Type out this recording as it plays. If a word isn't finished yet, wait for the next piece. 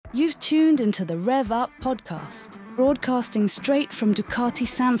You've tuned into the RevUP podcast, broadcasting straight from Ducati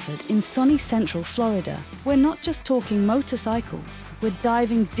Sanford in sunny central Florida. We're not just talking motorcycles, we're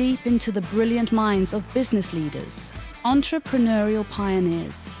diving deep into the brilliant minds of business leaders, entrepreneurial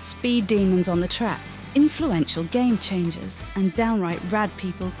pioneers, speed demons on the track, influential game changers, and downright rad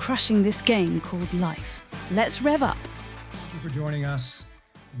people crushing this game called life. Let's rev up. Thank you for joining us.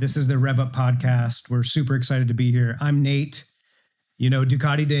 This is the RevUP podcast. We're super excited to be here. I'm Nate. You know,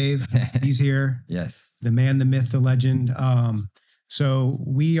 Ducati Dave, he's here. Yes. The man, the myth, the legend. So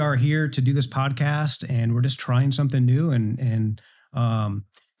we are here to do this podcast, and we're just trying something new. And kind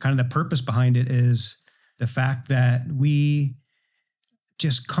of the purpose behind it is the fact that we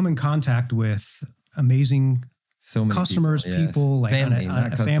just come in contact with amazing So many customers, people like family,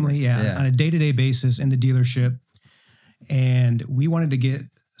 on a family, yeah, on a day-to-day basis in the dealership. And we wanted to get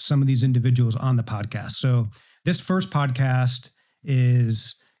some of these individuals on the podcast. So this first podcast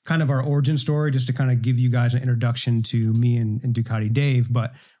is kind of our origin story, just to kind of give you guys an introduction to me and Ducati Dave.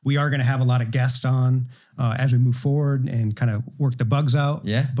 But we are going to have a lot of guests on as we move forward and kind of work the bugs out.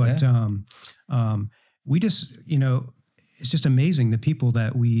 Yeah. But we just, you know, it's just amazing the people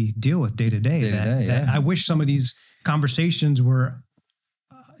that we deal with day to day. That I wish some of these conversations were,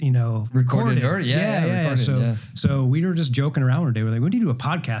 recorded. So we were just joking around one day. We're like, we need to do a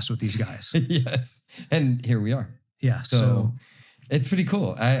podcast with these guys. Yes. And here we are. Yeah. So it's pretty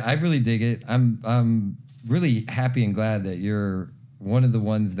cool. I really dig it. I'm really happy and glad that you're one of the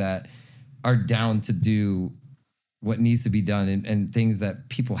ones that are down to do what needs to be done and things that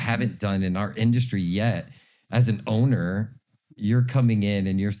people haven't done in our industry yet. As an owner, you're coming in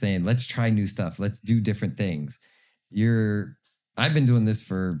and you're saying, let's try new stuff. Let's do different things. I've been doing this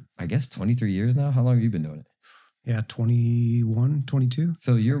for, I guess, 23 years now. How long have you been doing it? Yeah, 21, 22.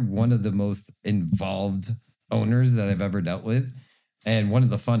 So you're one of the most involved owners that I've ever dealt with, and one of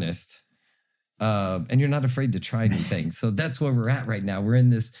the funnest. And you're not afraid to try new things. So that's where we're at right now. We're in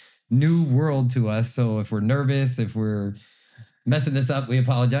this new world to us. So if we're nervous, if we're messing this up, we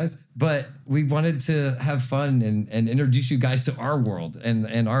apologize. But we wanted to have fun and introduce you guys to our world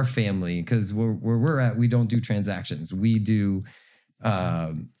and our family, because where we're at, we don't do transactions. We do,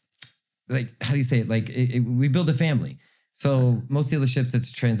 how do you say it? We build a family. So most dealerships,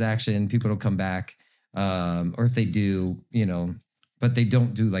 it's a transaction. People don't come back. Or if they do, but they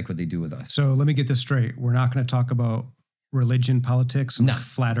don't do like what they do with us. So let me get this straight. We're not going to talk about religion, politics, no,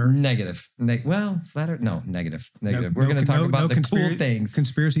 flat earth. Negative. Flat earth. No, negative. We're going to talk about the cool things.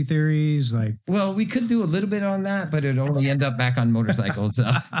 Conspiracy theories. Well, we could do a little bit on that, but it'd only end up back on motorcycles. So.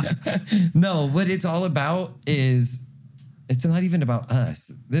 No, what it's all about is, it's not even about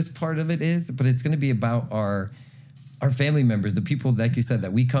us. This part of it is, but it's going to be about our family members, the people, like you said,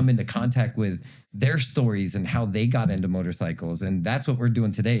 that we come into contact with, their stories and how they got into motorcycles. And that's what we're doing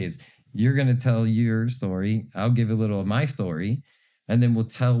today is you're going to tell your story. I'll give a little of my story, and then we'll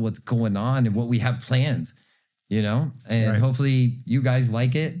tell what's going on and what we have planned, and right. Hopefully you guys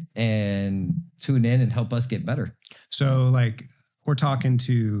like it and tune in and help us get better. So we're talking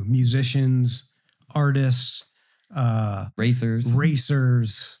to musicians, artists, racers,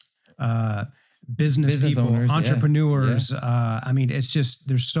 business people, owners, entrepreneurs. Yeah. It's just,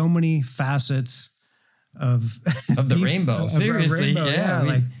 there's so many facets of the rainbow. Seriously. Rainbow.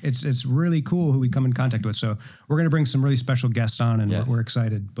 Yeah. It's really cool who we come in contact with. So we're going to bring some really special guests on, and we're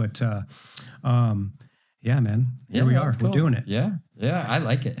excited, but, yeah, man, here we are. Cool. We're doing it. Yeah. Yeah. I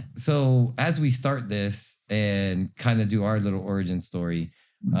like it. So as we start this and kind of do our little origin story,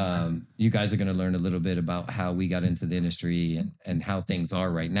 you guys are going to learn a little bit about how we got into the industry and how things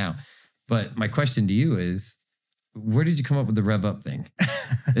are right now. But my question to you is, where did you come up with the RevUP thing?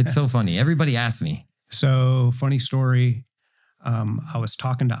 It's so funny. Everybody asks me. So funny story. I was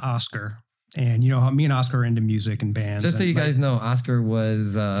talking to Oscar, and how me and Oscar are into music and bands. Just so you guys know, Oscar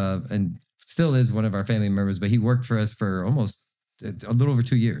was and still is one of our family members, but he worked for us for almost a little over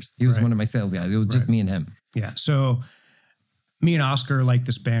 2 years. He was one of my sales guys. It was just me and him. Yeah. So me and Oscar like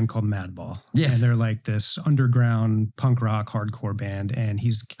this band called Madball. Yes. And they're like this underground punk rock hardcore band. And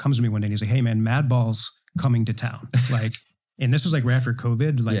he comes to me one day and he's like, hey man, Madball's coming to town. And this was right after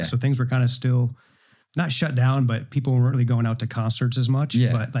COVID. So things were kind of still not shut down, but people weren't really going out to concerts as much.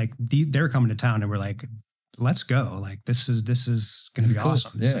 Yeah. But they're coming to town, and we're like, let's go. This is going to be cool.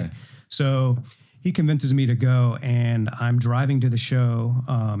 Awesome. Yeah. So he convinces me to go, and I'm driving to the show.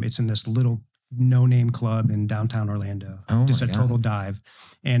 It's in this little no-name club in downtown Orlando. Just a total dive.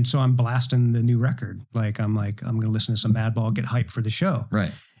 And so I'm blasting the new record. I'm going to listen to some Madball, get hyped for the show.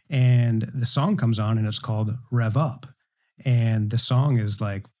 Right. And the song comes on, and it's called RevUP. And the song is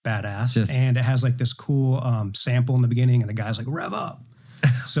badass. And it has this cool sample in the beginning, and the guy's like, rev up.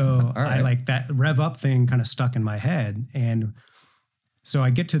 So All right. I like that RevUP thing kind of stuck in my head. And so I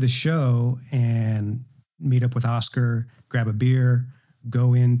get to the show and meet up with Oscar, grab a beer,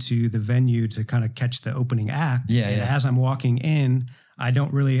 go into the venue to kind of catch the opening act. Yeah, and yeah. as I'm walking in, I'm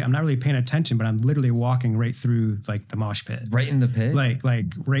not really paying attention, but I'm literally walking right through like the mosh pit. Right in the pit?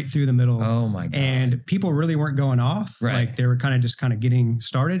 Like right through the middle. Oh my God. And people really weren't going off. Right. Like they were kind of getting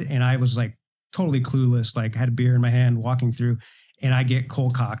started. And I was like totally clueless, like had a beer in my hand walking through, and I get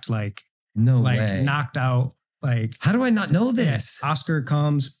cold cocked, like way. knocked out. Like, how do I not know this? Oscar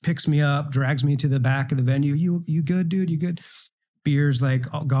comes, picks me up, drags me to the back of the venue. You good, dude? You good? Beer's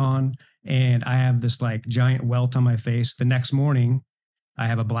like all gone. And I have this like giant welt on my face. The next morning, I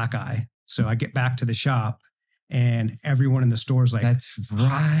have a black eye. So I get back to the shop and everyone in the store is like, that's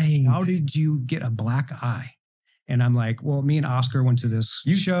right. How did you get a black eye? And I'm like, well, me and Oscar went to this show.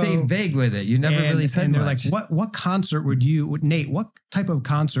 You stayed vague with it. You never really said and they're much. like, what concert Nate, what type of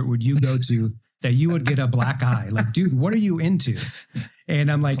concert would you go to that you would get a black eye? Like, dude, what are you into?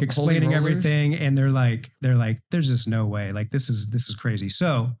 And I'm like explaining everything. And they're like, there's just no way. Like, this is crazy.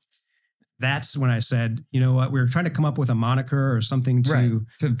 So that's when I said, you know what, we were trying to come up with a moniker or something to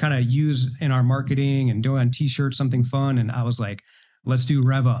kind of use in our marketing and do on t-shirts, something fun. And I was like, let's do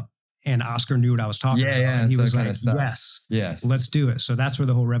RevUP. And Oscar knew what I was talking about. Yeah. And he so was like, yes, let's do it. So that's where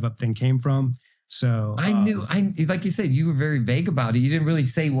the whole RevUP thing came from. So I knew, like you said, you were very vague about it. You didn't really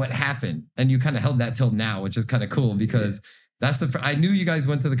say what happened, and you kind of held that till now, which is kind of cool because that's I knew you guys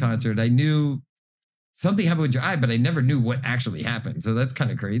went to the concert. I knew something happened with your eye, but I never knew what actually happened. So that's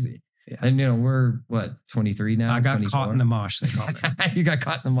kind of crazy. Yeah. And we're 23 now. I got 24? caught in the mosh. They called it. You got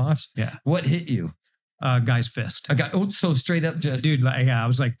caught in the mosh. Yeah. What hit you? Guy's fist. So straight up, just dude. I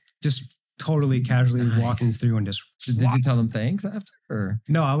was like just totally casually walking through and just. Did you tell him thanks after? Or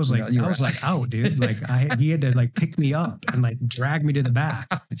no, I was like, out, dude. Like he had to like pick me up and like drag me to the back.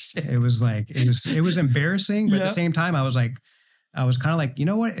 Oh, shit. It was embarrassing, but at the same time, I was kind of like, you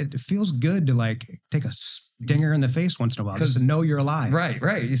know what? It feels good to like take a stinger in the face once in a while, just to know you're alive.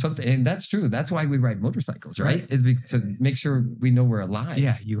 Right. Something, and that's true. That's why we ride motorcycles, right? Is to make sure we know we're alive.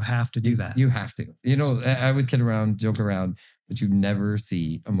 Yeah, you have to do that. You have to. I always kid around, joke around, but you never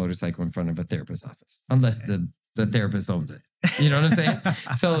see a motorcycle in front of a therapist's office unless the therapist owns it. You know what I'm saying?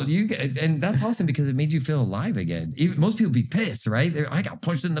 So and that's awesome because it made you feel alive again. Even most people be pissed, right? I got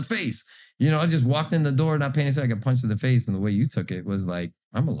punched in the face. I just walked in the door, not paying attention. I got punched in the face, and the way you took it was like,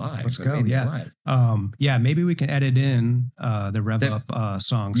 I'm alive. Let's go. Yeah. Alive. Maybe we can edit in the RevUP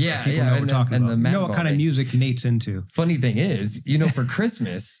songs. Yeah. So people know what we're talking about. You know what kind of music Nate's into. Funny thing is, for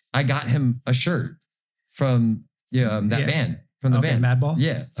Christmas, I got him a shirt from that band. From the band. Madball?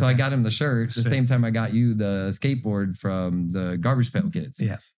 Yeah. So I got him the shirt the same time I got you the skateboard from the Garbage Pail Kids.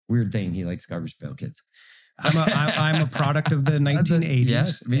 Yeah. Weird thing. He likes Garbage Pail Kids. I'm a product of the 1980s,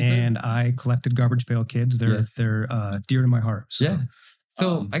 yes, me too. And I collected Garbage Pail Kids. They're dear to my heart. So, yeah.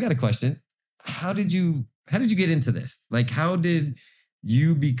 So I got a question. How did you get into this? Like, how did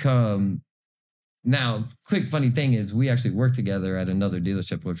you become? Now, quick funny thing is, we actually worked together at another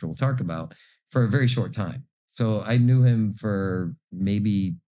dealership, which we'll talk about, for a very short time. So I knew him for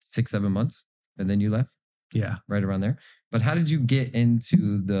maybe 6-7 months, and then you left. Yeah, right around there. But how did you get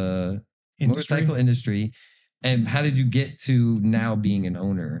into the motorcycle industry, and how did you get to now being an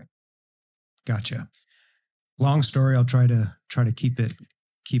owner? Gotcha. Long story. I'll try to keep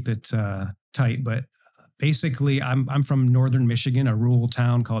it tight. But basically, I'm from northern Michigan, a rural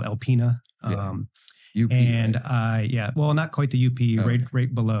town called Alpena. UP, and right? well, not quite the UP,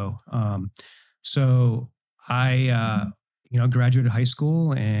 right below. So I graduated high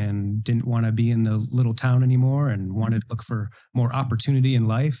school and didn't want to be in the little town anymore and wanted to look for more opportunity in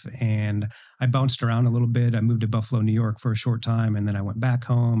life. And I bounced around a little bit. I moved to Buffalo, New York for a short time, and then I went back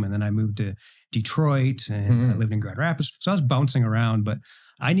home, and then I moved to Detroit, and I lived in Grand Rapids. So I was bouncing around, but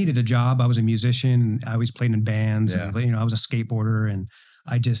I needed a job. I was a musician. I always played in bands. Yeah. And, I was a skateboarder, and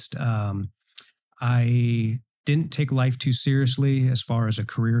I just I didn't take life too seriously as far as a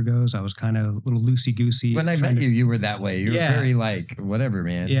career goes. I was kind of a little loosey-goosey. When I met you, you were that way. You were very like, whatever,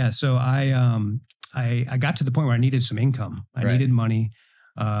 man. Yeah. So I got to the point where I needed some income. I needed money.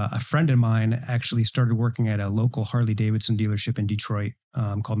 A friend of mine actually started working at a local Harley Davidson dealership in Detroit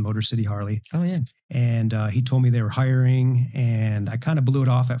called Motor City Harley. Oh, yeah. And he told me they were hiring, and I kind of blew it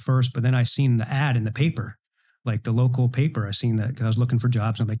off at first, but then I seen the ad in the paper, like the local paper. I seen that because I was looking for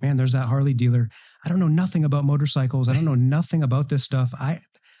jobs. And I'm like, man, there's that Harley dealer. I don't know nothing about motorcycles. I don't know nothing about this stuff. I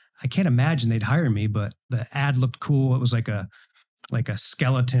can't imagine they'd hire me, but the ad looked cool. It was like a like a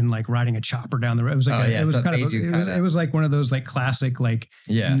skeleton, like riding a chopper down the road. It was like, it was like one of those like classic, like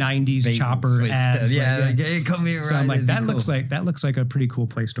 90s chopper ads. Come here. So I'm like, that looks like a pretty cool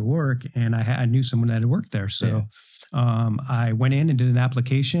place to work. And I knew someone that had worked there. So I went in and did an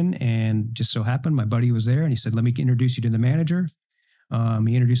application, and just so happened my buddy was there, and he said, let me introduce you to the manager.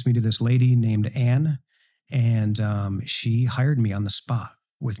 He introduced me to this lady named Anne, and she hired me on the spot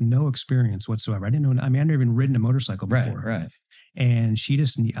with no experience whatsoever. I didn't know. I mean, I'd never even ridden a motorcycle before. Right. And she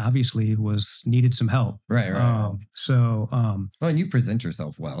just obviously needed some help. Right. Well, and you present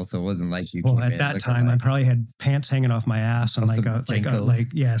yourself well, so it wasn't like you. Well, at that time, I probably had pants hanging off my ass and some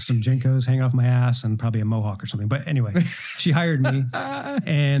Jinkos hanging off my ass and probably a mohawk or something. But anyway, she hired me,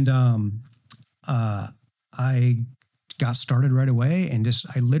 and I got started right away, and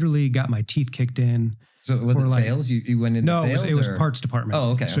I literally got my teeth kicked in. So was it sales? You went into sales? No, it was parts department.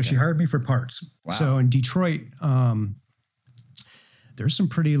 Oh, okay. So she hired me for parts. Wow. So in Detroit, there's some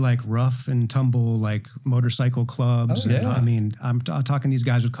pretty like rough and tumble like motorcycle clubs. Oh, yeah. And, I mean, I'm talking, these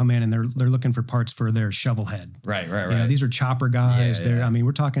guys would come in and they're looking for parts for their shovel head. Right. You know, these are chopper guys. Yeah. I mean,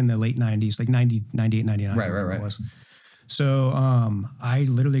 we're talking the late 90s, like 90, 98, 99. Right. It was. So I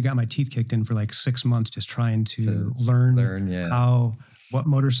literally got my teeth kicked in for like 6 months just trying to learn what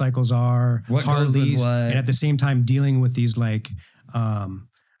motorcycles are, what Harleys, and at the same time dealing with these like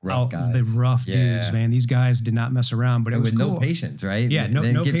the rough dudes, man. These guys did not mess around, but it was cool. No patience, right? Yeah, no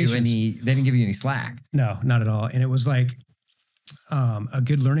patience. They didn't give you any slack. No, not at all. And it was like a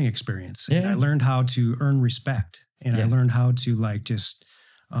good learning experience. Yeah. And I learned how to earn respect, and I learned how to like just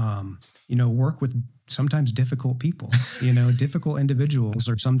work with sometimes difficult people. Difficult individuals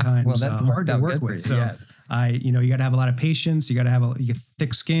are sometimes hard to work with. So you got to have a lot of patience. You got to have a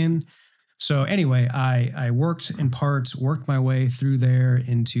thick skin. So anyway, I worked in parts, worked my way through there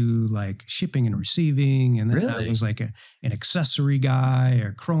into like shipping and receiving. And then I was like an accessory guy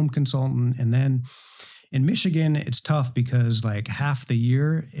or chrome consultant. And then in Michigan, it's tough because like half the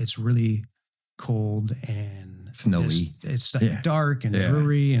year it's really cold and snowy. It's like dark and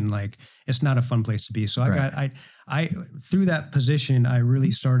dreary, and like it's not a fun place to be. So I through that position, I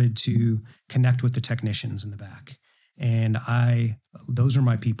really started to connect with the technicians in the back. And those are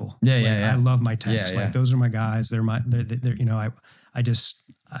my people. I love my techs. Like those are my guys. They're I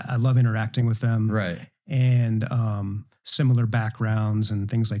love interacting with them. Right. And similar backgrounds and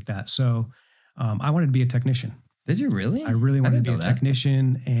things like that. So I wanted to be a technician. Did you really? I really wanted to be a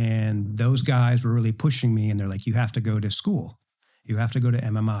technician, and those guys were really pushing me. And they're like, "You have to go to school. You have to go to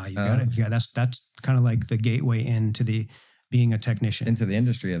MMI. That's kind of like the gateway into being a technician, into the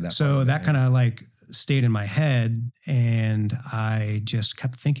industry of that." So that kind of like stayed in my head, and I just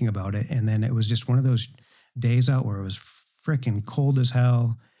kept thinking about it. And then it was just one of those days out where it was freaking cold as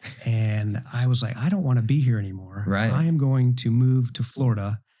hell, and I was like, I don't want to be here anymore. Right. I am going to move to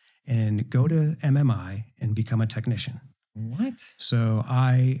Florida and go to MMI and become a technician. What? So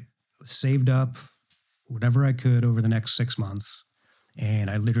I saved up whatever I could over the next 6 months, and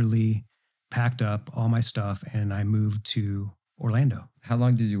I literally packed up all my stuff and I moved to Orlando. How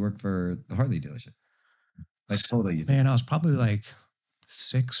long did you work for the Harley dealership? Like totally. Man, I was probably like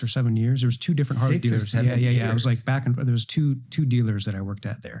 6 or 7 years. There was 2 different Harley dealers. Yeah. I was like there was two dealers that I worked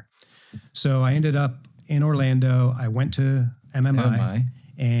at there. So I ended up in Orlando. I went to MMI.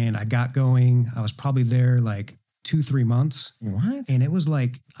 And I got going. I was probably there like 2-3 months. What? And it was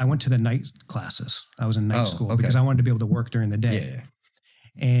like, I went to the night classes. I was in night school because I wanted to be able to work during the day. Yeah.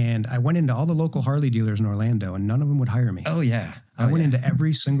 And I went into all the local Harley dealers in Orlando, and none of them would hire me. Oh, yeah. I went into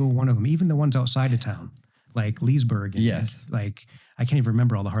every single one of them, even the ones outside of town, like Leesburg. And like, I can't even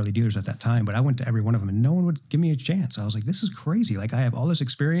remember all the Harley dealers at that time, but I went to every one of them and no one would give me a chance. I was like, this is crazy. Like, I have all this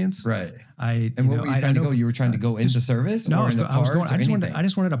experience. Right. And what were you trying to go? You were trying to go into service? No, or into I was going, parts I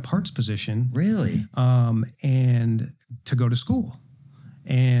just wanted a parts position. Really? And to go to school.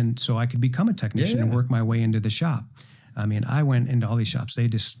 And so I could become a technician and work my way into the shop. I mean, I went into all these shops.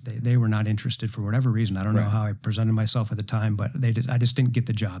 They were not interested for whatever reason. I don't know how I presented myself at the time, but I just didn't get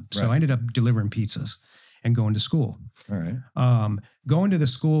the job. So I ended up delivering pizzas and going to school. All right. Going to the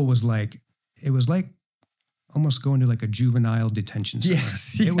school was like almost going to like a juvenile detention center.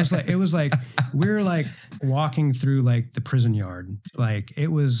 Yes. It was like we were like walking through like the prison yard. Like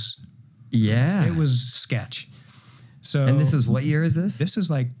it was sketch. So, and this is what year is this? This is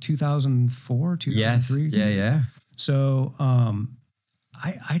like 2004, 2003. Yes. Yeah. So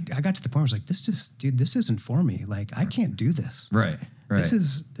I got to the point where I was like, this isn't for me. Like, I can't do this. Right. This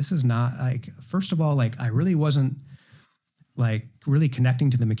is not like, first of all, like I really wasn't like really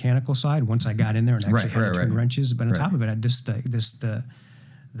connecting to the mechanical side once I got in there and actually had to turn wrenches. But on top of it, I just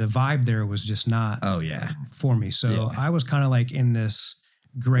the vibe there was just not for me. So I was kind of like in this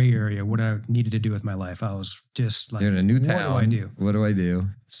gray area, what I needed to do with my life. I was just like, you're in a new town. What do I do?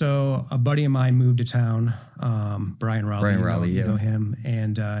 So a buddy of mine moved to town, Brian Raleigh, you know him.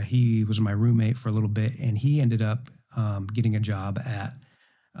 And he was my roommate for a little bit, and he ended up getting a job at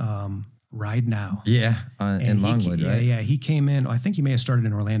Ride Now. Yeah, in Longwood, right? Yeah, he came in, I think he may have started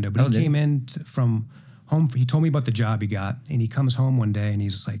in Orlando, but he came in from home. He told me about the job he got, and he comes home one day and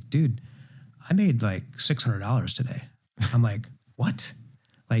he's like, dude, I made like $600 today. I'm like, what?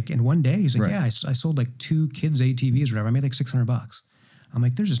 Like in one day? He's like, yeah, I sold like 2 kids' ATVs or whatever. I made like $600. I'm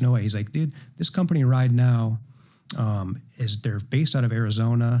like, there's just no way. He's like, dude, this company Ride Now, they're based out of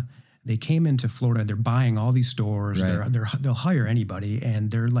Arizona. They came into Florida. They're buying all these stores. Right. They'll hire anybody,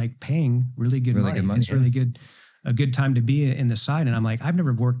 and they're like paying really good money. It's really good, a good time to be in the side. And I'm like, I've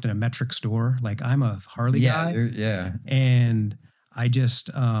never worked in a metric store. Like I'm a Harley guy. And I just,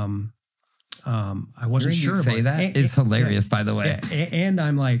 I wasn't sure about say that. It's hilarious, by the way. Yeah, and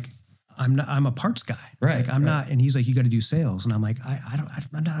I'm like, I'm a parts guy. Right. Like I'm not. And he's like, you got to do sales. And I'm like,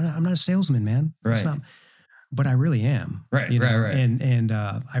 I'm not a salesman, man. Right. But I really am. Right. Right. And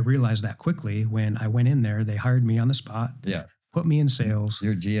I realized that quickly when I went in there. They hired me on the spot. Yeah. Put me in sales.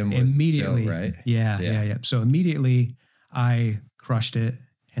 Your GM was immediately, Joe, right? Yeah. So immediately I crushed it.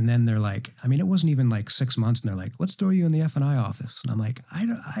 And then they're like, I mean, it wasn't even like 6 months, and they're like, let's throw you in the F&I office. And I'm like, I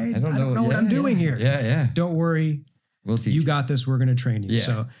don't know what I'm doing here. Yeah. Don't worry. We'll teach you. Got this. We're going to train you. Yeah.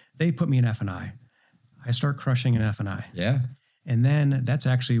 So they put me in F&I. I start crushing in F&I. Yeah. And then that's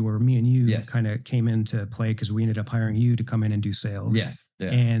actually where me and you kind of came into play, because we ended up hiring you to come in and do sales. Yes.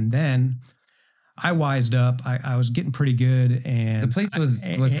 Yeah. And then I wised up. I was getting pretty good. And the place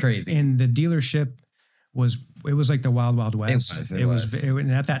was crazy. And the dealership was like the wild, wild west. It was.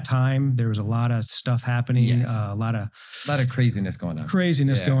 And at that time, there was a lot of stuff happening. Yes. A lot of craziness going on.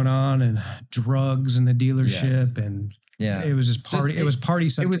 Going on, and drugs in the dealership. Yes. And it was just party. It was party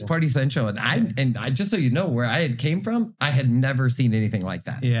central. It was party central. And I just so you know where I had came from, I had never seen anything like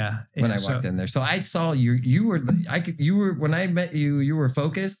that. Yeah. When I walked in there. So I saw you were when I met you, you were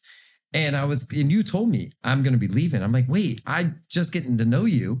focused. And you told me I'm going to be leaving. I'm like, wait, I just getting to know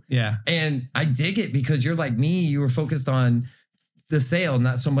you. Yeah. And I dig it because you're like me. You were focused on the sale,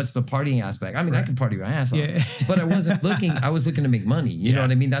 not so much the partying aspect. I mean, I could party my ass off, but I wasn't looking. I was looking to make money. You know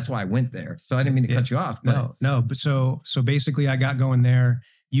what I mean? That's why I went there. So I didn't mean to cut you off. But. No. But so basically, I got going there.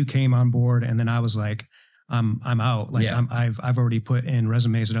 You came on board, and then I was like, I'm out. Like I've already put in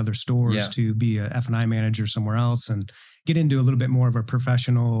resumes at other stores to be a F&I manager somewhere else and get into a little bit more of a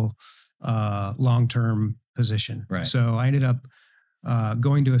professional, long-term position. Right. So I ended up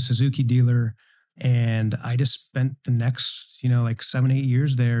going to a Suzuki dealer, and I just spent the next, like 7-8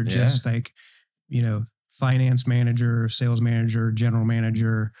 years there, just like, finance manager, sales manager, general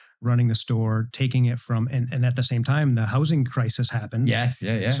manager, running the store, taking it from, and at the same time, the housing crisis happened. Yes.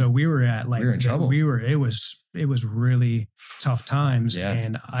 Yeah. So we were at we were in trouble. It was really tough times. Yes.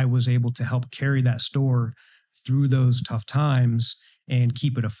 And I was able to help carry that store through those tough times and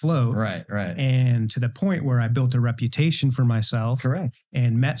keep it afloat. Right. And to the point where I built a reputation for myself. Correct.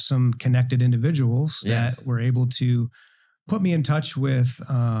 And met some connected individuals that were able to put me in touch with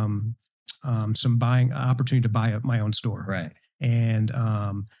some buying opportunity to buy my own store. Right. And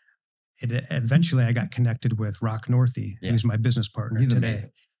eventually I got connected with Rock Northey, who's my business partner today. Amazing.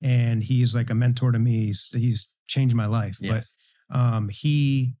 And he's like a mentor to me. He's changed my life. Yes. But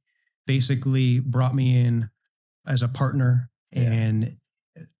he basically brought me in as a partner and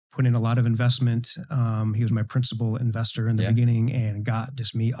put in a lot of investment. He was my principal investor in the beginning and got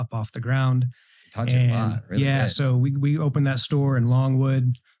just me up off the ground. Touch it a lot. Really good. So we opened that store in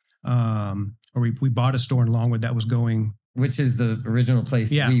Longwood, or we bought a store in Longwood that was going. Which is the original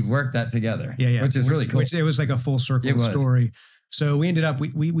place we worked at together. Yeah. Which is really cool. It was like a full circle story. So we ended up,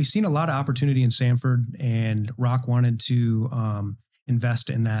 we seen a lot of opportunity in Sanford, and Rock wanted to invest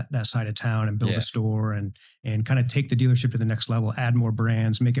in that side of town and build a store and kind of take the dealership to the next level, add more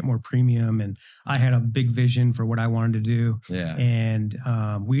brands, make it more premium. And I had a big vision for what I wanted to do. Yeah. And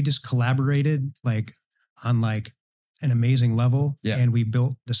we just collaborated on an amazing level. Yeah. And we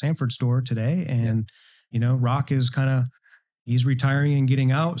built the Sanford store today. And, Rock is he's retiring and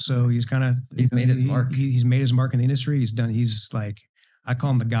getting out. So he's made his mark. He's made his mark in the industry. He's like, I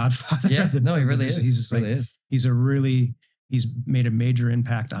call him the Godfather. Yeah. No, he really is. He's made a major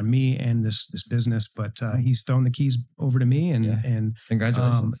impact on me and this business, but he's thrown the keys over to me and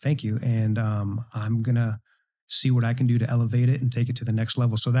congratulations. Thank you. And I'm going to see what I can do to elevate it and take it to the next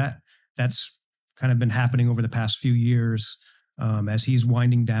level. So that's kind of been happening over the past few years. as he's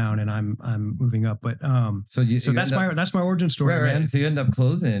winding down and I'm moving up. But so that's my origin story, right, man. So you end up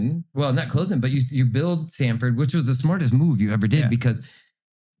closing. Well, not closing, but you build Sanford, which was the smartest move you ever did because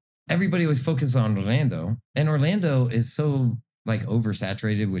everybody always focused on Orlando, and Orlando is so like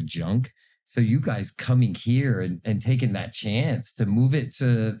oversaturated with junk. So you guys coming here and taking that chance to move it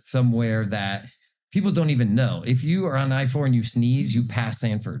to somewhere that people don't even know. If you are on I-4 and you sneeze, you pass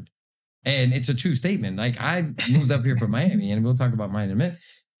Sanford. And it's a true statement. Like I've moved up here from Miami, and we'll talk about mine in a minute.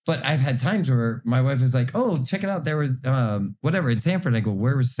 But I've had times where my wife is like, "Oh, check it out. There was whatever in Sanford." I go,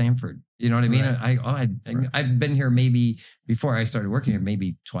 "Where was Sanford?" You know what I mean? Right. I've been here maybe before I started working here,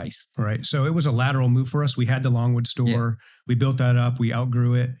 maybe twice. Right. So it was a lateral move for us. We had the Longwood store. Yeah. We built that up. We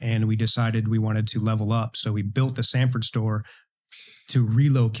outgrew it, and we decided we wanted to level up. So we built the Sanford store to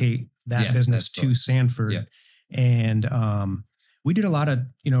relocate that business to Sanford. Yeah. And we did a lot of,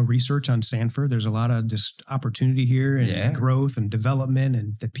 research on Sanford. There's a lot of just opportunity here and growth and development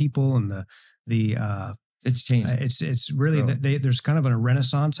and the people and the it's changing. It's really there's kind of a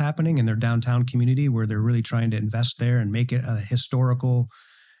renaissance happening in their downtown community where they're really trying to invest there and make it a historical,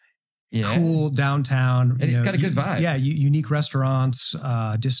 cool downtown. And it's got a good vibe. Yeah. Unique restaurants,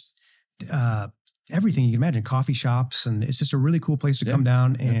 everything you can imagine, coffee shops. And it's just a really cool place to come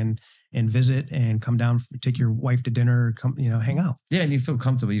down and visit and come down, take your wife to dinner, come, hang out. Yeah. And you feel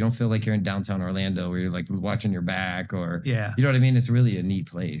comfortable. You don't feel like you're in downtown Orlando where you're like watching your back or, you know what I mean? It's really a neat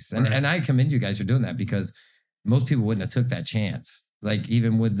place. And and I commend you guys for doing that because most people wouldn't have took that chance. Like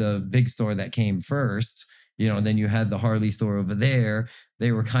even with the big store that came first, and then you had the Harley store over there.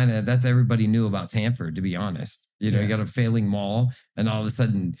 They were that's everybody knew about Sanford, to be honest. You got a failing mall and all of a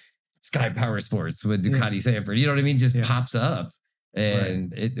sudden Sky Power Sports with Ducati Sanford, you know what I mean? Just pops up.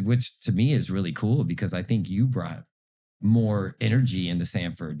 And which to me is really cool because I think you brought more energy into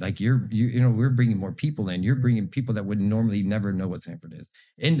Sanford. Like we're bringing more people in. You're bringing people that would normally never know what Sanford is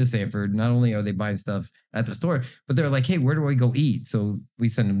into Sanford. Not only are they buying stuff at the store, but they're like, hey, where do I go eat? So we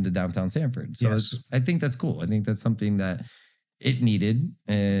send them to downtown Sanford. So I think that's cool. I think that's something that it needed.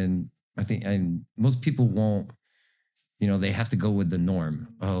 And I think, and most people won't, they have to go with the norm.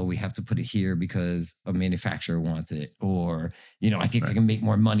 Oh, we have to put it here because a manufacturer wants it. Or, I think I can make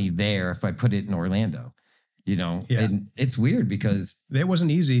more money there if I put it in Orlando, and it's weird because it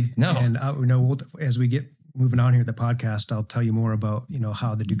wasn't easy. No. And, as we get moving on here, the podcast, I'll tell you more about,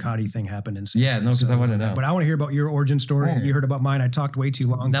 how the Ducati thing happened. And because I want to know. But I want to hear about your origin story. Oh. You heard about mine. I talked way too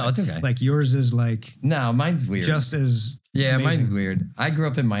long. No, it's okay. Like yours is like. No, mine's weird. Just as. Yeah, amazing. Mine's weird. I grew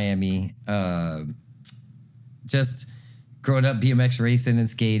up in Miami. Just growing up BMX racing and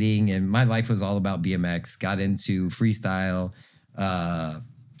skating, and my life was all about BMX. Got into freestyle,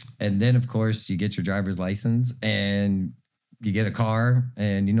 and then of course you get your driver's license and you get a car,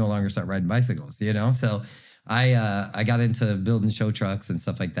 and you no longer start riding bicycles. So I got into building show trucks and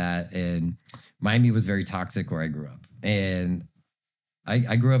stuff like that. And Miami was very toxic where I grew up, and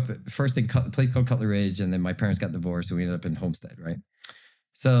I grew up first in a place called Cutler Ridge, and then my parents got divorced, and we ended up in Homestead, right?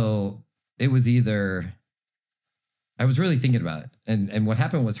 So it was either. I was really thinking about it. And what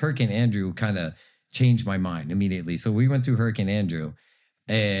happened was Hurricane Andrew kind of changed my mind immediately. So we went through Hurricane Andrew,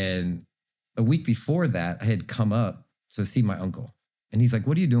 and a week before that, I had come up to see my uncle. And he's like,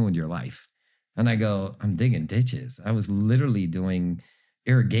 what are you doing with your life? And I go, I'm digging ditches. I was literally doing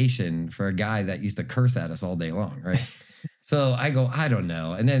irrigation for a guy that used to curse at us all day long, right? So I go, I don't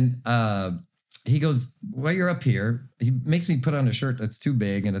know. And then he goes, well, you're up here. He makes me put on a shirt that's too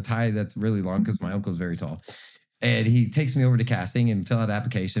big and a tie that's really long because my uncle's very tall. And he takes me over to casting and fill out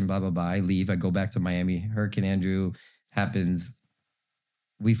application, blah, blah, blah. I leave. I go back to Miami. Hurricane Andrew happens.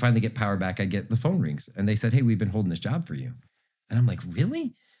 We finally get power back. I get the phone rings. And they said, hey, we've been holding this job for you. And I'm like,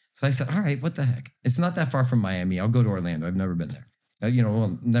 really? So I said, all right, what the heck? It's not that far from Miami. I'll go to Orlando. I've never been there.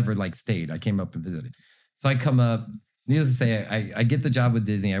 Never stayed. I came up and visited. So I come up. Needless to say, I get the job with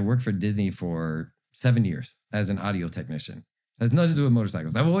Disney. I worked for Disney for 7 years as an audio technician. It has nothing to do with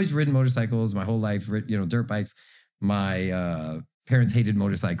motorcycles. I've always ridden motorcycles my whole life, dirt bikes. My parents hated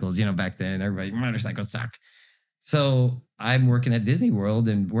motorcycles, back then. Everybody, motorcycles suck. So I'm working at Disney World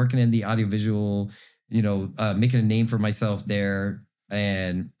and working in the audiovisual, making a name for myself there.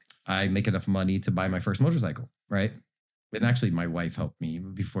 And I make enough money to buy my first motorcycle, right? And actually, my wife helped me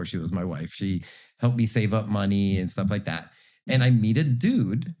before she was my wife. She helped me save up money and stuff like that. And I meet a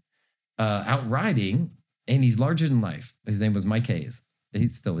dude out riding, and he's larger than life. His name was Mike Hayes. He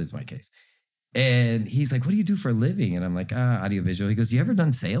still is Mike Hayes. And he's like, what do you do for a living? And I'm like, audiovisual. He goes, you ever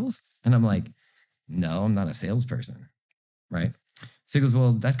done sales? And I'm like, no, I'm not a salesperson. Right. So he goes,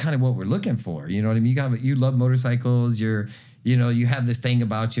 well, that's kind of what we're looking for. You know what I mean? You love motorcycles. You have this thing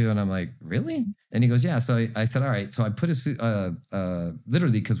about you. And I'm like, really? And he goes, yeah. So I said, all right. So I put a suit,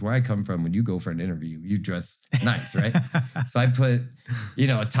 literally, because where I come from, when you go for an interview, you dress nice, right? So I put,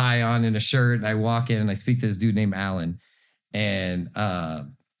 a tie on and a shirt, and I walk in and I speak to this dude named Alan. And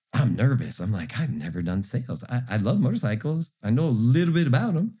I'm nervous. I'm like, I've never done sales. I love motorcycles. I know a little bit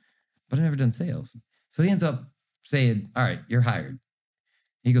about them, but I've never done sales. So he ends up saying, all right, you're hired.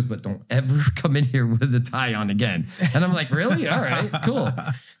 He goes, but don't ever come in here with a tie on again. And I'm like, really? All right, cool.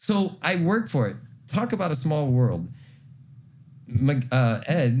 So I work for it. Talk about a small world.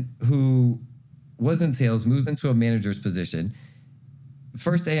 Ed, who was in sales, moves into a manager's position.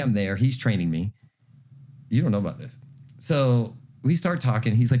 First day I'm there, he's training me. You don't know about this. So we start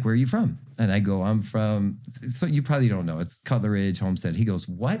talking. He's like, where are you from? And I go, I'm from, so you probably don't know. It's Cutler Ridge, Homestead. He goes,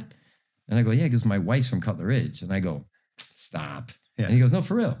 what? And I go, yeah, because my wife's from Cutler Ridge. And I go, stop. Yeah. And he goes, no,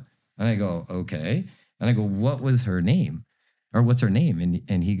 for real. And I go, okay. And I go, what was her name? Or what's her name?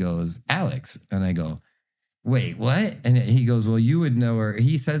 And he goes, Alex. And I go, wait, what? And he goes, well, you would know her.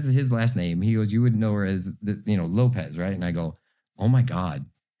 He says his last name. He goes, you would know her as, Lopez, right? And I go, oh my God.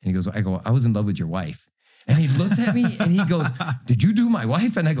 And he goes, I was in love with your wife. And he looks at me and he goes, did you do my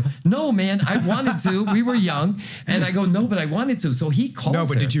wife? And I go, no, man, I wanted to. We were young. And I go, no, but I wanted to. So he calls her. No,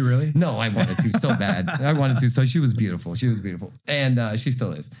 but did you really? No, I wanted to so bad. I wanted to. So she was beautiful. And she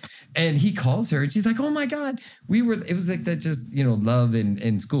still is. And he calls her and she's like, oh my God. It was like that just, love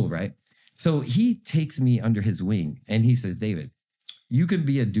in school, right? So he takes me under his wing and he says, David, you could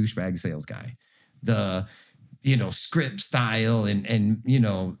be a douchebag sales guy. The, script style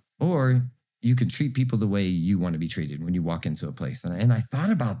or you can treat people the way you want to be treated when you walk into a place. And I thought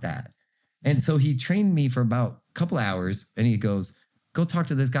about that. And so he trained me for about a couple hours and he goes, go talk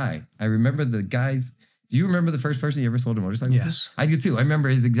to this guy. I remember the guys. Do you remember the first person you ever sold a motorcycle Yes. to? I do too. I remember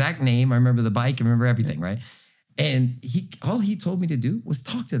his exact name. I remember the bike. I remember everything, right? And all he told me to do was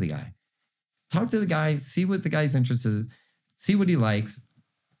talk to the guy. Talk to the guy, see what the guy's interest is, see what he likes,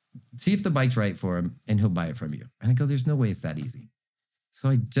 see if the bike's right for him, and he'll buy it from you. And I go, there's no way it's that easy. So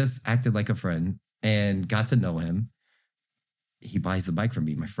I just acted like a friend and got to know him. He buys the bike from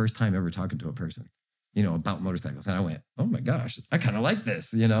me. My first time ever talking to a person, about motorcycles. And I went, oh my gosh, I kind of like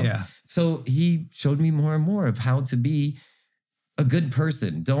this, Yeah. So he showed me more and more of how to be a good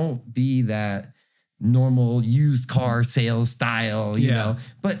person. Don't be that normal used car sales style, you know,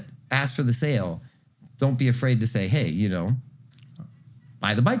 but ask for the sale. Don't be afraid to say, hey,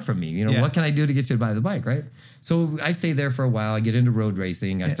 buy the bike from me. What can I do to get you to buy the bike, right? So I stay there for a while. I get into road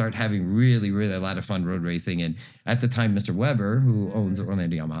racing. I start having really, really a lot of fun road racing. And at the time, Mr. Weber, who owns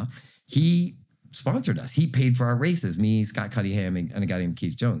Orlando Yamaha, he sponsored us. He paid for our races, me, Scott Cunningham, and a guy named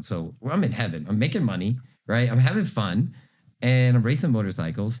Keith Jones. So I'm in heaven. I'm making money, right? I'm having fun, and I'm racing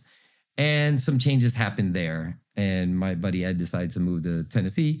motorcycles. And some changes happened there. And my buddy Ed decided to move to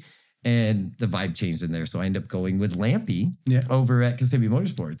Tennessee. And the vibe changed in there. So I ended up going with Lampy over at Kissimmee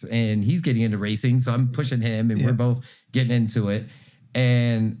Motorsports. And he's getting into racing. So I'm pushing him and we're both getting into it.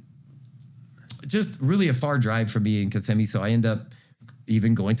 And just really a far drive for me in Kissimmee. So I end up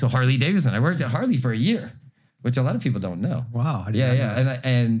even going to Harley Davidson. I worked at Harley for a year, which a lot of people don't know. Wow.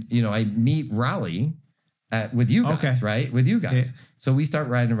 And I meet Raleigh with you guys, right? With you guys. Yeah. So we start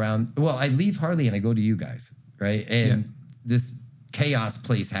riding around. Well, I leave Harley and I go to you guys, right? And this chaos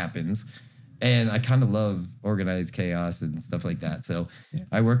place happens, and I kind of love organized chaos and stuff like that. So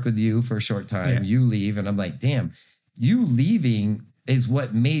I work with you for a short time. You leave, and I'm like, damn, you leaving is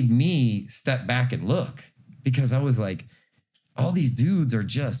what made me step back and look, because I was like, all these dudes are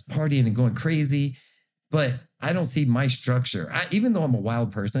just partying and going crazy, but I don't see my structure. Even though I'm a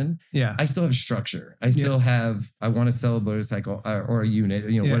wild person, I still have structure. I still have, I want to sell a motorcycle or a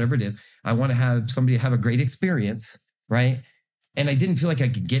unit, whatever it is. I want to have somebody have a great experience, right? And I didn't feel like I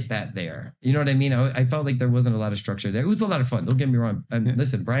could get that there. You know what I mean? I felt like there wasn't a lot of structure there. It was a lot of fun. Don't get me wrong. And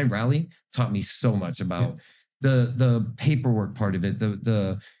listen, Brian Rowley taught me so much about the paperwork part of it,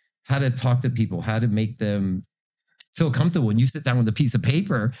 the how to talk to people, how to make them feel comfortable when you sit down with a piece of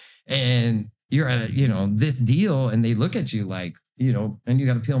paper and you're at this deal and they look at you like, and you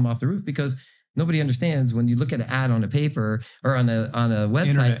got to peel them off the roof, because nobody understands when you look at an ad on a paper or on a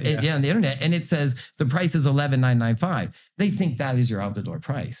website, on the internet, and it says the price is $11,995. They think that is your out the door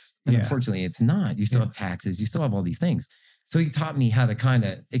price. And unfortunately, it's not. You still have taxes. You still have all these things. So he taught me how to kind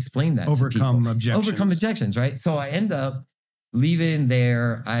of explain that Overcome to people. Overcome objections, right? So I end up leaving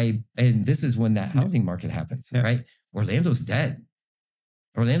there. And this is when that housing market happens, right? Orlando's dead.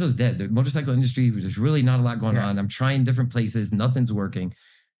 The motorcycle industry, there's really not a lot going on. I'm trying different places. Nothing's working.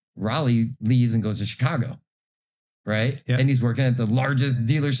 Raleigh leaves and goes to Chicago. right? Yep. And he's working at the largest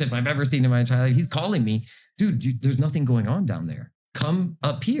dealership I've ever seen in my entire life. He's calling me, dude, there's nothing going on down there. Come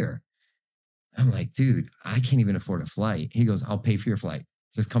up here. I'm like, dude, I can't even afford a flight. He goes, I'll pay for your flight.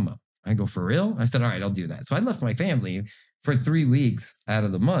 Just come up. I go, for real? I said, all right, I'll do that. So I left my family for 3 weeks out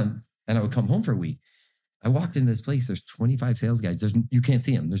of the month, and I would come home for a week. I walked in this place. There's 25 sales guys. You can't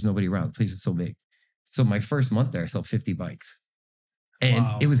see them. There's nobody around. The place is so big. So my first month there, I sold 50 bikes. And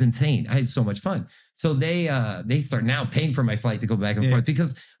it was insane. I had so much fun. So they start now paying for my flight to go back and forth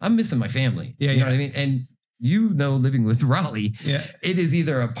because I'm missing my family. You know what I mean? And living with Raleigh, it is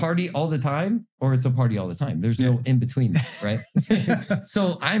either a party all the time or it's a party all the time. There's no in between, right?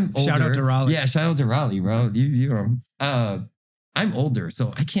 So I'm older. Shout out to Raleigh. Yeah, shout out to Raleigh, bro. I'm older,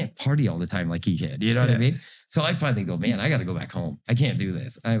 so I can't party all the time like he can. You know what I mean? So I finally go, man, I got to go back home. I can't do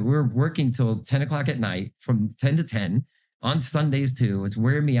this. We're working till 10 o'clock at night from 10 to 10 on Sundays too. It's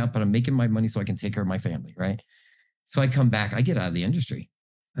wearing me out, but I'm making my money so I can take care of my family, right? So I come back, I get out of the industry.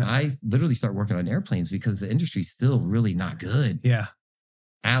 I literally start working on airplanes because the industry's still really not good. Yeah.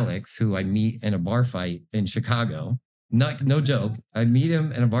 Alex, who I meet in a bar fight in Chicago, no joke. I meet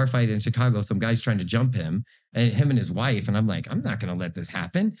him in a bar fight in Chicago. Some guy's trying to jump him and his wife. And I'm like, I'm not going to let this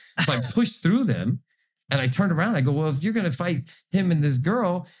happen. So I push through them and I turn around. I go, well, if you're going to fight him and this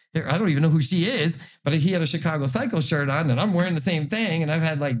girl, I don't even know who she is, but he had a Chicago Psycho shirt on and I'm wearing the same thing. And I've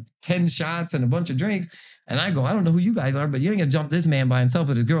had like 10 shots and a bunch of drinks. And I go, I don't know who you guys are, but you ain't going to jump this man by himself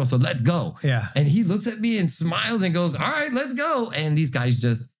with his girl. So let's go. Yeah. And he looks at me and smiles and goes, all right, let's go. And these guys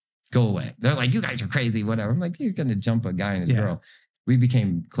just go away. They're like, you guys are crazy, whatever. I'm like, you're going to jump a guy and his girl. We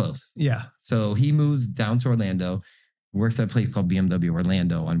became close. Yeah. So he moves down to Orlando, works at a place called BMW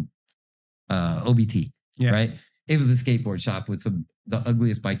Orlando on OBT, right? It was a skateboard shop with the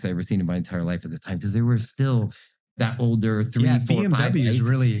ugliest bikes I ever seen in my entire life at this time because they were still that older 3, 4, 5. BMW is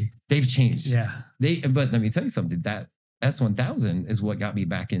really... They've changed. Yeah. But let me tell you something, that S1000 is what got me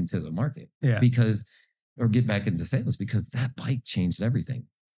back into the market. Yeah. Or get back into sales because that bike changed everything.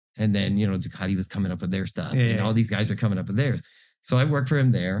 And then, Ducati was coming up with their stuff and all these guys are coming up with theirs. So I worked for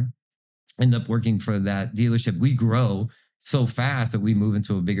him there, end up working for that dealership. We grow so fast that we move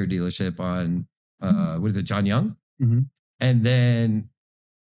into a bigger dealership on, John Young? Mm-hmm. And then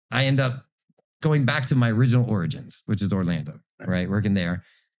I end up going back to my original origins, which is Orlando, right? Working there.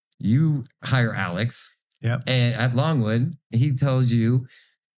 You hire Alex. Yep. And at Longwood, he tells you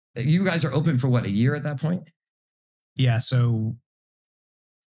guys are open for what, a year at that point? Yeah. So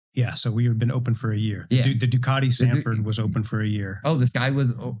we had been open for a year. Yeah. The Ducati Sanford was open for a year. Oh, this guy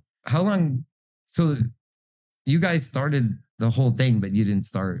was, how long? So you guys started the whole thing, but you didn't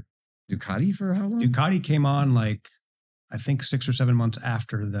start Ducati for how long? Ducati came on I think 6 or 7 months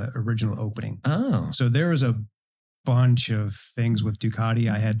after the original opening. Oh. So there was a bunch of things with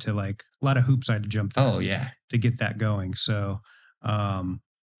Ducati. I had to a lot of hoops I had to jump through. Oh, yeah. To get that going. So, I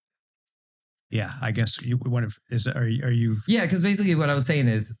guess are you? Yeah, because basically what I was saying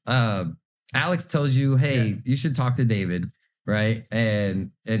is, Alex tells you, hey, you should talk to David, right?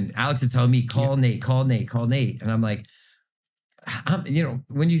 And Alex is telling me, call Nate. And I'm like,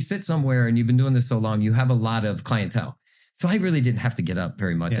 when you sit somewhere and you've been doing this so long, you have a lot of clientele. So I really didn't have to get up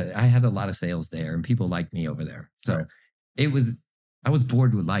very much. Yeah. I had a lot of sales there and people liked me over there. So I was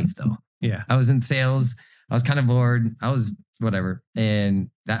bored with life though. Yeah. I was in sales. I was kind of bored. I was whatever. And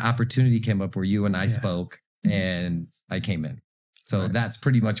that opportunity came up where you and I spoke and I came in. So that's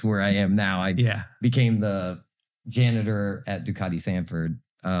pretty much where I am now. I became the janitor at Ducati Sanford.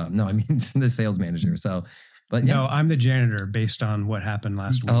 The sales manager. So, but no, I'm the janitor based on what happened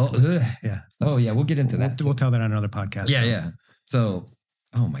last week. Oh yeah. We'll get into that. We'll tell that on another podcast. Yeah. So,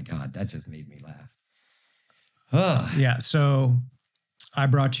 oh my God, that just made me laugh. Yeah. So I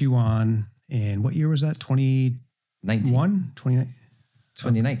brought you on in what year was that? 2019.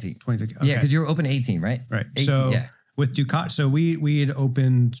 2019. Okay. Yeah, because you were open 18, right? Right. 18, so with Ducati, so we had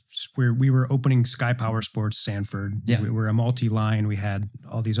opened where we were opening Sky Power Sports Sanford. Yeah. We were a multi-line. We had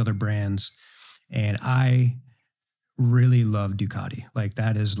all these other brands. And I really love Ducati.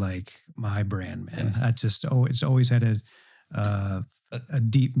 That is my brand, man. Yes. I just, it's always had a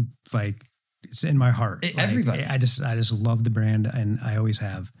deep, it's in my heart. Everybody. I just love the brand and I always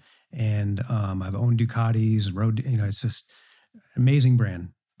have. And I've owned Ducatis, it's just amazing brand.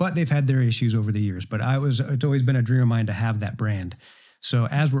 But they've had their issues over the years. But it's always been a dream of mine to have that brand. So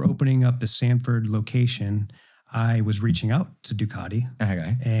as we're opening up the Sanford location, I was reaching out to Ducati.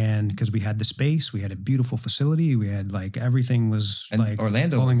 Okay. And because we had the space, we had a beautiful facility, we had everything was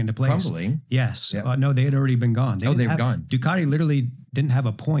Orlando falling into place. Crumbling. Yes. Yep. No, they had already been gone. They were gone. Ducati literally didn't have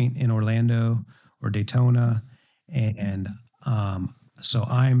a point in Orlando or Daytona. And so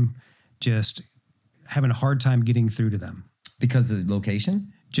I'm just having a hard time getting through to them. Because of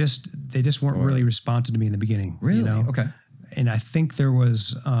location? They just weren't really responsive to me in the beginning. Really? You know? Okay. And I think there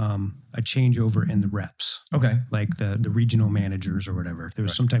was a changeover in the reps. Okay. Like the regional managers or whatever. There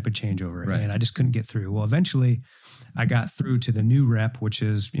was some type of changeover, Right. and I just couldn't get through. Well, eventually I got through to the new rep, which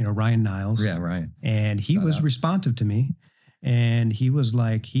is, Ryan Niles. Yeah, Ryan. And he was responsive to me, and he was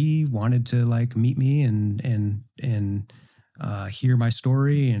like, he wanted to like meet me and hear my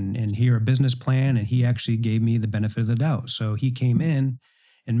story and hear a business plan. And he actually gave me the benefit of the doubt. So he came in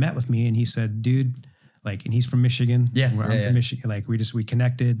and met with me, and he said, dude, like, and he's from Michigan. Yes. I'm from Michigan. Like we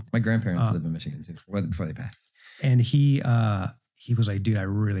connected. My grandparents live in Michigan too, before they passed. And he was like, dude, I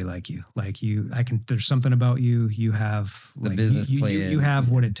really like you. Like there's something about you. You have The like, business plan. you have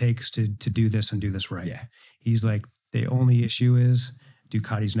what it takes to do this and do this right. Yeah. He's like, the only issue is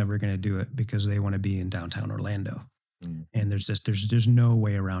Ducati's never going to do it because they want to be in downtown Orlando. Mm. And there's no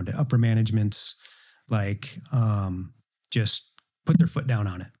way around it. Upper management's like, just put their foot down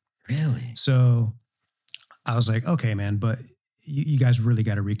on it. Really? So I was like, okay, man, but you guys really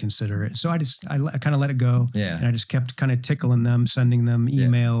got to reconsider it. So I kind of let it go. Yeah. And I just kept kind of tickling them, sending them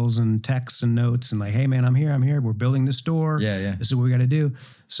emails and texts and notes and like, hey man, I'm here. We're building this store. Yeah. This is what we got to do.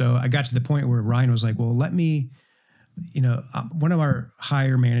 So I got to the point where Ryan was like, well, let me, one of our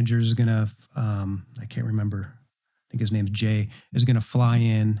higher managers is going to, I can't remember. I think his name's Jay, is going to fly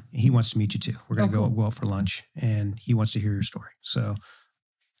in. He wants to meet you too. We're going to go out for lunch, and he wants to hear your story. So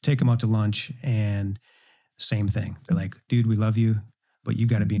take him out to lunch, and same thing. They're like, dude, we love you, but you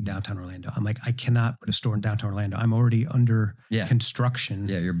got to be in downtown Orlando. I'm like, I cannot put a store in downtown Orlando. I'm already under construction.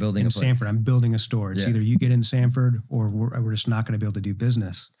 Yeah, you're building in a place. Sanford. I'm building a store. It's either you get in Sanford or we're just not going to be able to do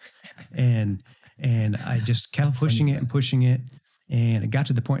business. And I just kept pushing it. And it got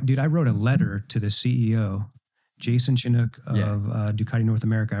to the point, dude, I wrote a letter to the CEO, Jason Chinook of Ducati North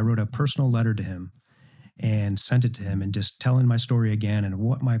America. I wrote a personal letter to him and sent it to him, and just telling my story again and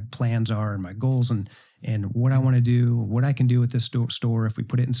what my plans are and my goals and what I want to do, what I can do with this store if we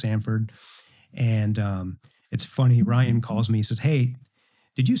put it in Sanford. And it's funny, Ryan calls me, he says, hey,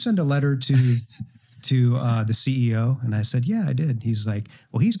 did you send a letter to the CEO? And I said, yeah, I did. He's like,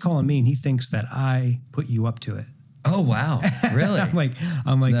 well, he's calling me and he thinks that I put you up to it. Oh, wow. Really? I'm like,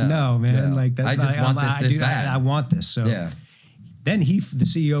 no, man. No. Like, that's I just want this bad. I want this. So then the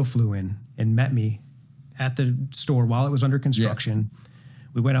CEO flew in and met me at the store while it was under construction. Yeah.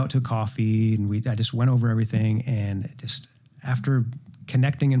 We went out to coffee and I just went over everything. And just after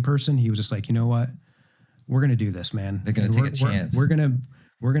connecting in person, he was just like, you know what? We're going to do this, man. They're going to take a chance. We're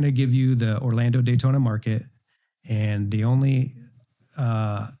going to give you the Orlando Daytona market. And the only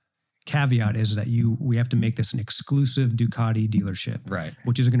caveat is that we have to make this an exclusive Ducati dealership, right?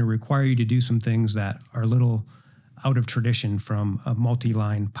 Which is going to require you to do some things that are a little out of tradition from a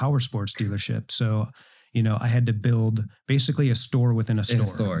multi-line power sports dealership. So, I had to build basically a store within a store. In a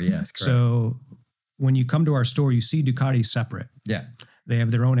store, yes, correct. So when you come to our store, you see Ducati separate. Yeah. They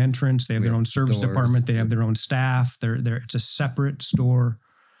have their own entrance. They have their own service department. They have their own staff. It's a separate store.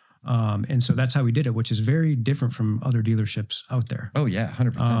 And so that's how we did it, which is very different from other dealerships out there. Oh yeah,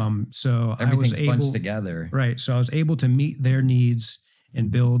 100%. So everything's bunched together. Right. So I was able to meet their needs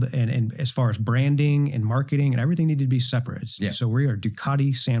and build, and as far as branding and marketing and everything needed to be separate. So we are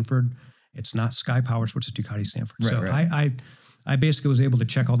Ducati Sanford. It's not Sky Power Sports, it's Ducati Sanford. Right, so right. I basically was able to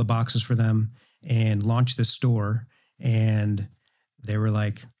check all the boxes for them and launch this store. And they were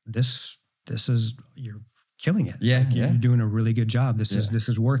like, this is, you're killing it. Yeah, like, you're doing a really good job. This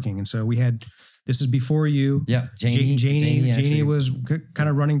is working. And so this is before you. Yeah. Janie was kind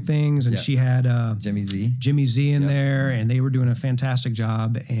of running things, and she had Jimmy Z in there, and they were doing a fantastic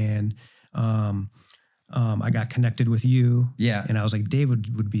job. And I got connected with you. Yeah. And I was like,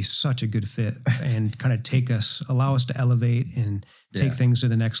 David would be such a good fit and kind of allow us to elevate and take things to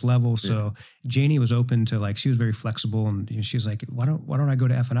the next level. So Janie was open to, she was very flexible, and she was like, why don't I go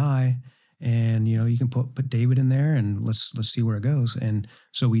to F&I? And, you can put David in there and let's see where it goes. And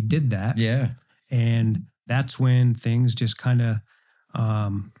so we did that. Yeah. And that's when things just kind of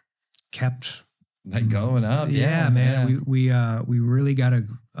kept going up. Yeah, man. Yeah. We really got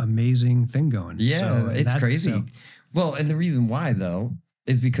an amazing thing going. Yeah, so it's crazy. Well, and the reason why though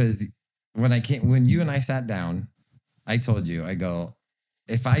is because when you and I sat down, I told you, I go,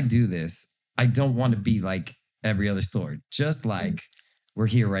 if I do this, I don't want to be like every other store, just like we're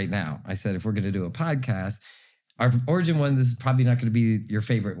here right now. I said, if we're going to do a podcast, our origin one, this is probably not going to be your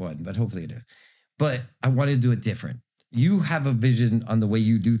favorite one, but hopefully it is. But I wanted to do it different. You have a vision on the way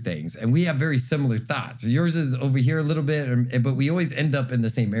you do things, and we have very similar thoughts. Yours is over here a little bit, but we always end up in the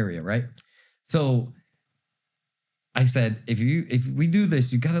same area, right? So, what I wanted to do is different. You have a vision on the way you do things, and we have very similar thoughts. Yours is over here a little bit, but we always end up in the same area, right? So, what I wanted to do is different. You have a vision on the way you do things, and we have very similar thoughts. Yours is over here a little bit, but we always end up in the same area, right? So, I said, if we do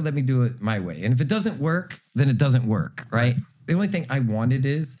this, you got to let me do it my way. And if it doesn't work, then it doesn't work, right? The only thing I wanted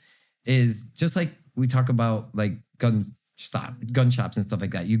is just like we talk about like gun shops and stuff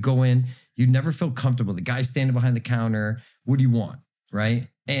like that. You go in, you never feel comfortable. The guy's standing behind the counter. What do you want, right?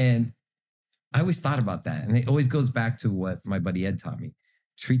 And I always thought about that. And it always goes back to what my buddy Ed taught me.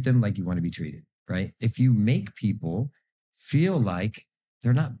 Treat them like you want to be treated, right? If you make people feel like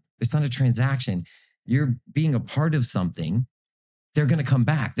it's not a transaction, you're being a part of something, they're going to come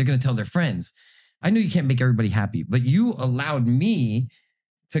back. They're going to tell their friends. I know you can't make everybody happy, but you allowed me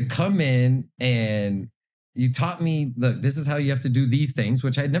to come in and you taught me, look, this is how you have to do these things,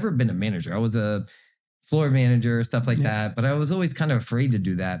 which I'd never been a manager. I was a floor manager, stuff like that. But I was always kind of afraid to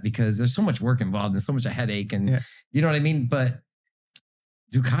do that because there's so much work involved and so much a headache. And you know what I mean? But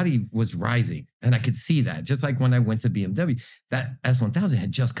Ducati was rising and I could see that. Just like when I went to BMW, that S1000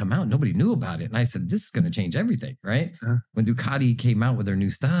 had just come out. Nobody knew about it. And I said, this is going to change everything, right? When Ducati came out with their new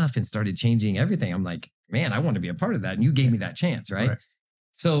stuff and started changing everything, I'm like, man, I want to be a part of that. And you gave me that chance, right?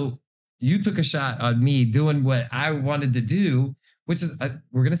 So you took a shot on me doing what I wanted to do, which is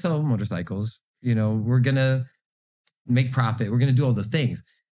we're going to sell motorcycles. You know, we're going to make profit. We're going to do all those things.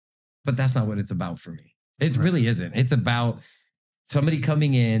 But that's not what it's about for me. It really isn't. It's about somebody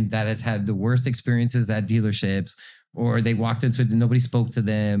coming in that has had the worst experiences at dealerships, or they walked into it and nobody spoke to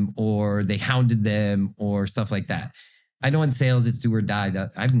them, or they hounded them, or stuff like that. I know in sales, it's do or die.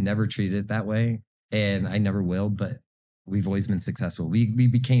 I've never treated it that way, and I never will, but we've always been successful. We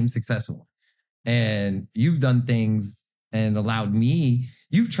became successful. And you've done things and allowed me,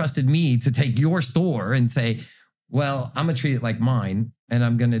 you've trusted me to take your store and say, well, I'm going to treat it like mine and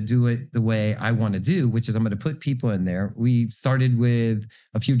I'm going to do it the way I want to do, which is I'm going to put people in there. We started with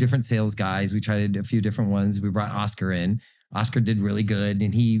a few different sales guys. We tried a few different ones. We brought Oscar in. Oscar did really good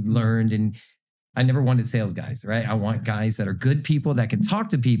and he learned. And I never wanted sales guys, right? I want guys that are good people that can talk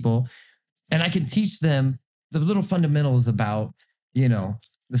to people and I can teach them the little fundamentals about, you know,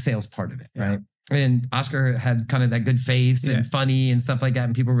 the sales part of it, right? And Oscar had kind of that good face and funny and stuff like that.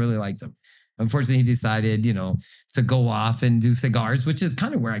 And people really liked him. Unfortunately, he decided, you know, to go off and do cigars, which is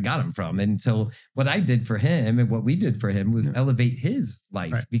kind of where I got him from. And so what I did for him and what we did for him was elevate his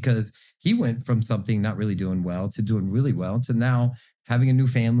life because he went from something not really doing well to doing really well to now having a new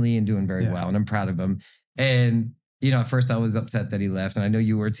family and doing very well. And I'm proud of him. And, you know, at first I was upset that he left. And I know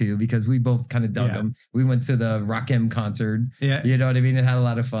you were too, because we both kind of dug him. We went to the Rock M concert, you know what I mean? And had a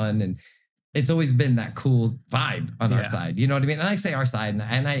lot of fun. And it's always been that cool vibe on our side. You know what I mean? And I say our side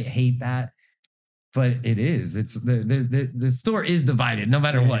and I hate that. But it is. It's the store is divided no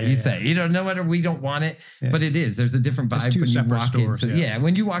matter what you say. You know, no matter we don't want it, but it is. There's a different vibe when you walk stores, into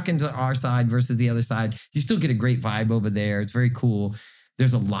when you walk into our side versus the other side, you still get a great vibe over there. It's very cool.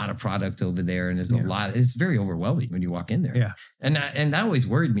 There's a lot of product over there and there's a lot. It's very overwhelming when you walk in there. Yeah. And that always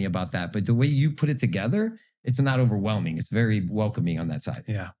worried me about that. But the way you put it together, it's not overwhelming. It's very welcoming on that side.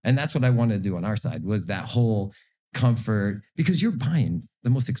 Yeah. And that's what I wanted to do on our side was that whole comfort, because you're buying the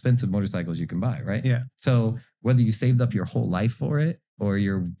most expensive motorcycles you can buy, right? Yeah. So whether you saved up your whole life for it or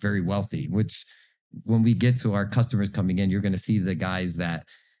you're very wealthy, which when we get to our customers coming in, you're going to see the guys that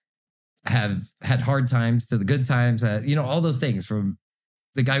have had hard times to the good times, you know, all those things from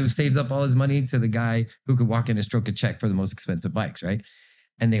the guy who saves up all his money to the guy who could walk in and stroke a check for the most expensive bikes, right?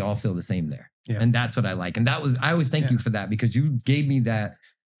 And they all feel the same there. Yeah. And that's what I like. And that was, I always thank you for that because you gave me that.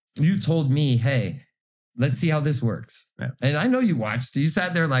 You told me, hey, let's see how this works. Yeah. And I know you watched. You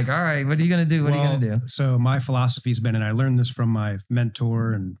sat there like, all right, what are you going to do? What are you going to do? So my philosophy's been, and I learned this from my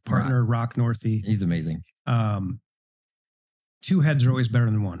mentor and partner, Rock Northey. He's amazing. 2 heads are always better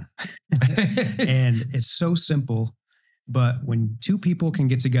than 1. And it's so simple. But when 2 people can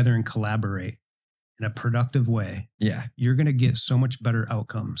get together and collaborate in a productive way, you're going to get so much better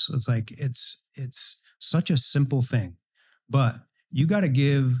outcomes. It's like, it's such a simple thing, but you got to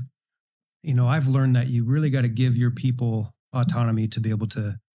give, you know, I've learned that you really got to give your people autonomy to be able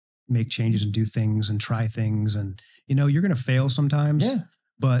to make changes and do things and try things. And, you know, you're going to fail sometimes,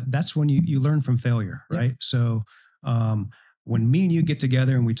 but that's when you learn from failure. Right. So, when me and you get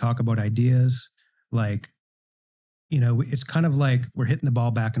together and we talk about ideas, like, you know, it's kind of like we're hitting the ball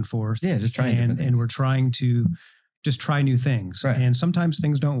back and forth. Yeah. Just trying and we're trying to just try new things. Right. And sometimes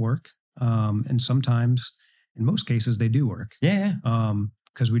things don't work. And sometimes in most cases they do work. Yeah.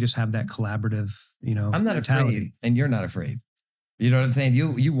 Because we just have that collaborative, you know, I'm not mentality. Afraid and you're not afraid. You know what I'm saying?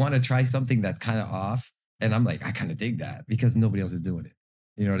 You want to try something that's kind of off. And I'm like, I kind of dig that because nobody else is doing it.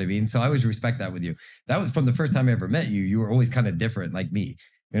 You know what I mean? So I always respect that with you. That was from the first time I ever met you. You were always kind of different like me.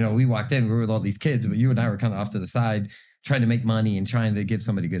 You know, we walked in, we were with all these kids, but you and I were kind of off to the side trying to make money and trying to give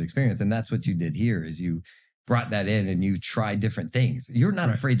somebody a good experience. And that's what you did here is you brought that in and you try different things. You're not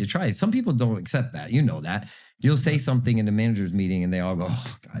Right. afraid to try it. Some people don't accept that. You know that. You'll say something in the manager's meeting and they all go,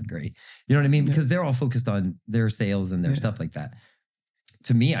 oh, God, great. You know what I mean? Because they're all focused on their sales and their stuff like that.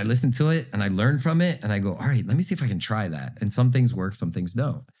 To me, I listen to it and I learn from it and I go, all right, let me see if I can try that. And some things work, some things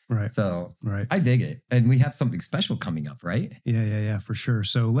don't. Right. So Right. I dig it. And we have something special coming up, right? Yeah, for sure.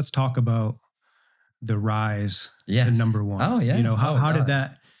 So let's talk about the rise to number one. Oh, yeah. You know, how God. did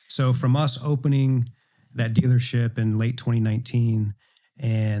that? So from us opening that dealership in late 2019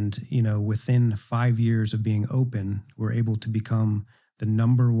 and, you know, within 5 years of being open, we're able to become the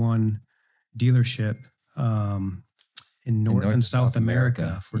number one dealership in North and South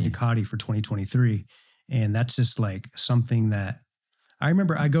America for Ducati for 2023. And that's just like something that I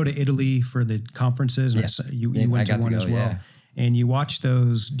remember. I go to Italy for the conferences and you went to one as well. Yeah. And you watch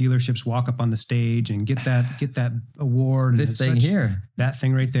those dealerships walk up on the stage and get that award. This thing here. That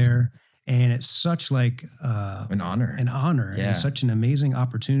thing right there. And it's such like an honor. Yeah. And such an amazing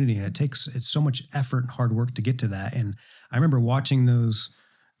opportunity. And it's so much effort and hard work to get to that. And I remember watching those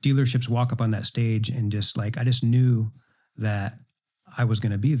dealerships walk up on that stage and just like, I just knew that I was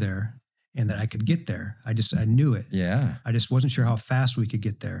going to be there and that I could get there. I knew it. Yeah. I just wasn't sure how fast we could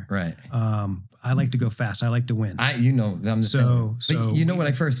get there. Right. I like to go fast. I like to win. I'm the same. But you know, when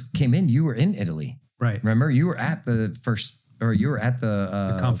I first came in, you were in Italy. Right. Remember, you were at the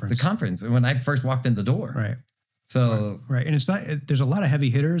conference. The conference when I first walked in the door. Right. So right. And it's not, there's a lot of heavy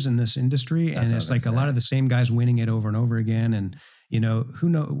hitters in this industry and it's like a lot of the same guys winning it over and over again. And you know,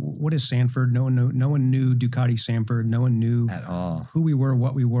 what is Sanford? No one knew Ducati Sanford. No one knew at all who we were,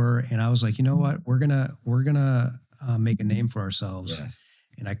 what we were. And I was like, you know what, we're going to make a name for ourselves. Yes.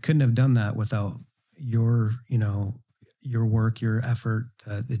 And I couldn't have done that without your work, your effort,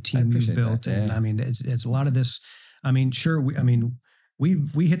 the team you've built. That, yeah. And I mean, it's a lot of this. I mean, sure.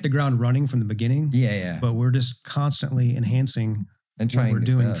 We hit the ground running from the beginning. Yeah. But we're just constantly enhancing and trying what we're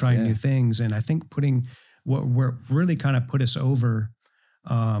doing, trying new things. And I think what really kind of put us over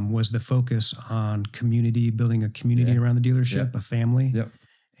was the focus on community, building a community around the dealership, a family,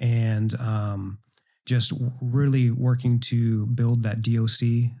 and just really working to build that DOC,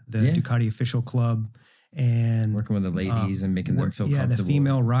 the Ducati Official Club, and working with the ladies and making them feel comfortable. The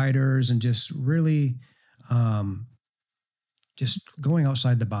female riders, and just really just going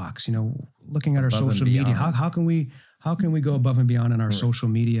outside the box, you know, looking at our social media. How can we go above and beyond in our social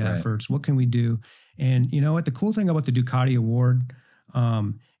media efforts? What can we do? And you know what? The cool thing about the Ducati Award,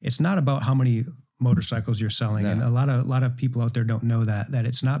 it's not about how many motorcycles you're selling. No. And a lot of people out there don't know that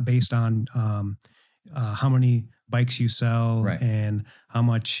it's not based on how many bikes you sell and how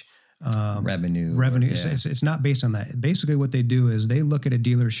much revenue. Yeah. It's not based on that. Basically what they do is they look at a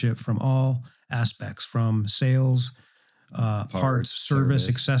dealership from all aspects, from sales, parts, service,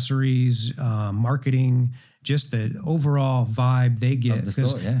 accessories, marketing, just the overall vibe they get.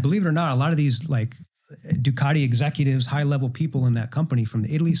 Because believe it or not, a lot of these like Ducati executives, high level people in that company from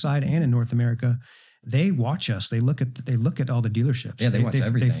the Italy side and in North America, they watch us. They look at all the dealerships. Yeah, they watch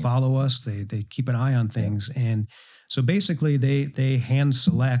everything. They follow us. They keep an eye on things. Yeah. And so basically they hand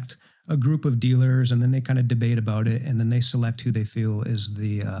select a group of dealers and then they kind of debate about it. And then they select who they feel is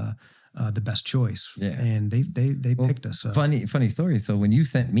the best choice. Yeah. And they picked us. Funny story. So when you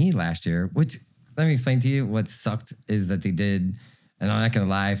sent me last year, which let me explain to you, what sucked is that they did, and I'm not going to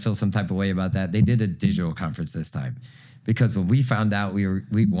lie, I feel some type of way about that. They did a digital conference this time because when we found out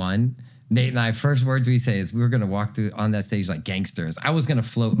we won, Nate and I, first words we say is we were going to walk through on that stage like gangsters. I was going to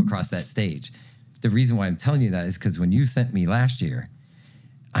float across that stage. The reason why I'm telling you that is because when you sent me last year,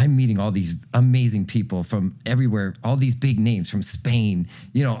 I'm meeting all these amazing people from everywhere, all these big names from Spain,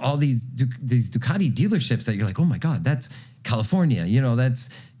 you know, all these Ducati dealerships that you're like, oh my God, that's California, you know, that's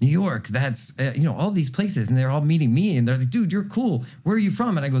New York, that's, you know, all these places. And they're all meeting me and they're like, dude, you're cool. Where are you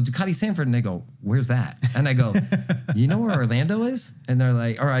from? And I go, Ducati Sanford. And they go, where's that? And I go, you know where Orlando is? And they're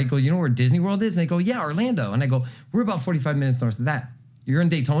like, or I go, you know where Disney World is? And they go, yeah, Orlando. And I go, we're about 45 minutes north of that. You're in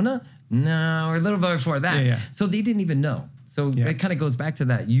Daytona? No, we're a little bit before that. Yeah. So they didn't even know. So it kind of goes back to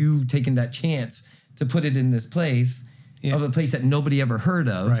that, you taking that chance to put it in this place of a place that nobody ever heard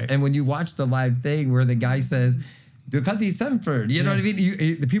of. Right. And when you watch the live thing where the guy says, Ducati Sanford, you know what I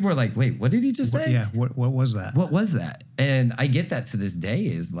mean? The people are like, wait, what did he just say? Yeah, what was that? What was that? And I get that to this day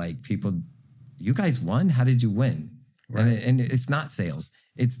is like people, you guys won? How did you win? Right. And it's not sales.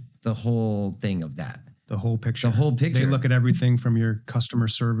 It's the whole thing of that. The whole picture. The whole picture. They look at everything from your customer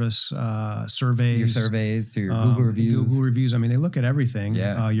service surveys. Your surveys to your Google reviews. Google reviews. I mean, they look at everything.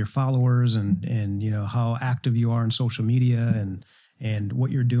 Yeah. Your followers and you know how active you are on social media and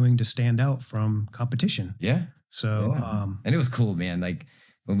what you're doing to stand out from competition. Yeah. So and it was cool, man. Like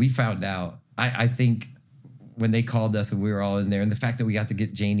when we found out, I think when they called us and we were all in there, and the fact that we got to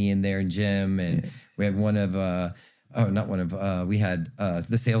get Janie in there and Jim, and we had we had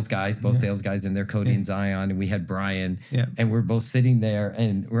the sales guys, both sales guys in there, Cody and Zion, and we had Brian, and we're both sitting there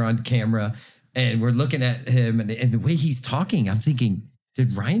and we're on camera and we're looking at him, and the way he's talking, I'm thinking,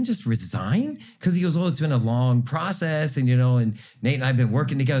 did Ryan just resign? Because he goes, oh, it's been a long process, and and Nate and I have been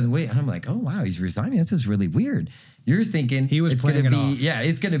working together. And I'm like, oh wow, he's resigning. This is really weird. You're thinking he was playing it off. Yeah,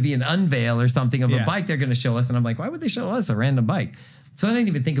 it's going to be an unveil or something of a bike they're going to show us, and I'm like, why would they show us a random bike? So I didn't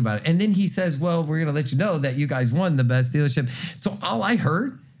even think about it. And then he says, well, we're going to let you know that you guys won the best dealership. So all I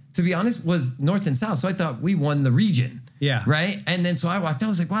heard, to be honest, was North and South. So I thought we won the region. Yeah. Right. And then so I walked out. I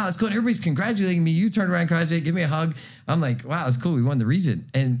was like, wow, that's cool. Everybody's congratulating me. You turned around, congratulated, give me a hug. I'm like, wow, it's cool. We won the region.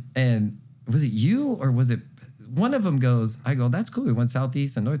 And was it you or was it one of them goes, I go, that's cool. We won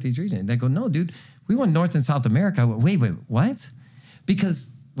Southeast and Northeast region. And they go, no, dude, we won North and South America. I went, wait, what?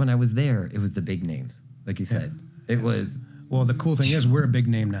 Because when I was there, it was the big names. Like you said, it was. Well, the cool thing is we're a big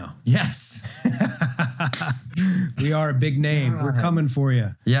name now. Yes. We are a big name. We're coming for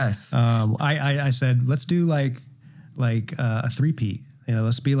you. Yes. I said, let's do like a three-peat.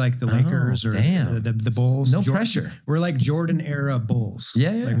 Let's be like the Lakers or the Bulls. No pressure. We're like Jordan era Bulls.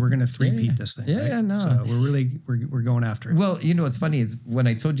 Yeah. Like we're gonna three-peat this thing. Yeah, right? no. So we're going after it. Well, what's funny is when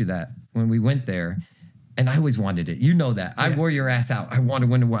I told you that when we went there, and I always wanted it. You know that. I wore your ass out. I want to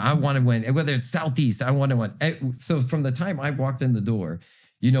win. I want to win. Whether it's Southeast, I want to win. So from the time I walked in the door,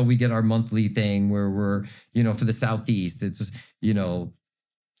 we get our monthly thing where we're, for the Southeast, it's,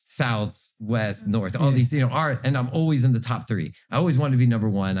 South, West, North, all these, and I'm always in the top three. I always want to be number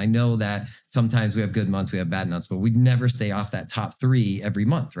one. I know that sometimes we have good months, we have bad months, but we never stay off that top three every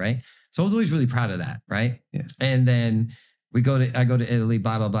month, right? So I was always really proud of that, right? Yeah. And then I go to Italy,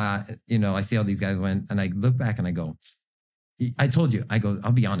 blah, blah, blah. I see all these guys win, and I look back and I go, I told you,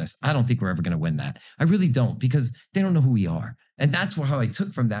 I'll be honest, I don't think we're ever going to win that. I really don't, because they don't know who we are. And that's how I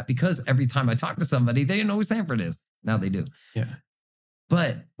took from that, because every time I talk to somebody, they didn't know who Sanford is. Now they do. Yeah.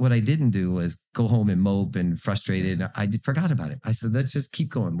 But what I didn't do was go home and mope and frustrated. I forgot about it. I said, let's just keep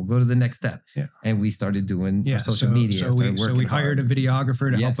going. We'll go to the next step. Yeah. And we started doing social media. So we hired a videographer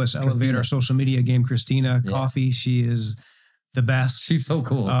to help us elevate our social media game, Christina Coffee. She is the best. She's so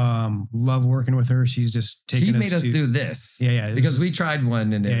cool. Love working with her. She's just taking us. She made us do this. Yeah. Because we tried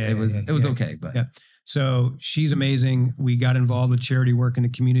one and it was okay. But so she's amazing. We got involved with charity work in the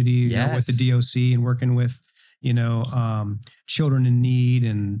community, with the DOC and working with, children in need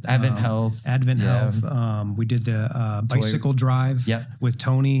and Advent Health. We did the bicycle drive with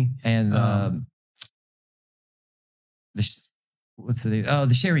Tony and what's the name? Oh,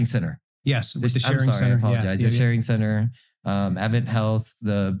 the Sharing Center. Yes, the Sharing Center. I apologize. The Sharing Center, Advent Health,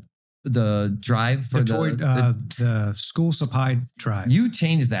 the drive for the school supply drive. You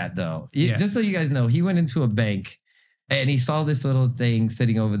changed that though. Just so you guys know, he went into a bank and he saw this little thing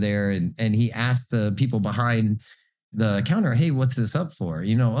sitting over there, and he asked the people behind the counter, "Hey, what's this up for?"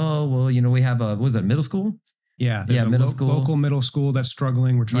 we have middle school? Yeah, middle school, local middle school that's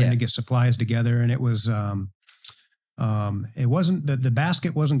struggling. We're trying to get supplies together, and it was it wasn't the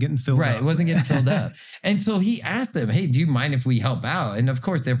basket wasn't getting filled up. Right, it wasn't getting filled up. And so he asked them, "Hey, do you mind if we help out?" And of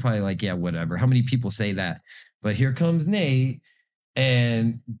course, they're probably like, "Yeah, whatever." How many people say that? But here comes Nate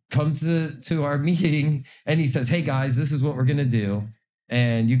and comes to our meeting, and he says, "Hey guys, this is what we're gonna do,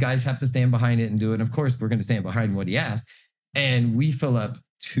 and you guys have to stand behind it and do it." And of course, we're gonna stand behind what he asked, and we fill up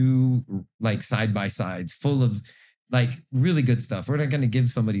 2 side by sides full of really good stuff. We're not gonna give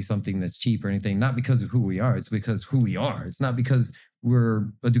somebody something that's cheap or anything, not because of who we are. It's because who we are. It's not because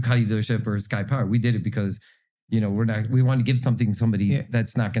we're a Ducati dealership or Sky Power. We did it because we want to give something to somebody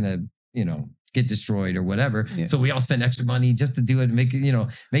that's not gonna get destroyed or whatever. Yeah. So we all spend extra money just to do it and make them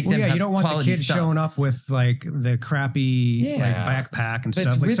have you don't want the kids showing up with the crappy backpack and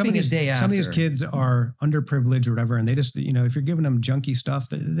stuff. Some of these kids are underprivileged or whatever, and they just if you're giving them junky stuff,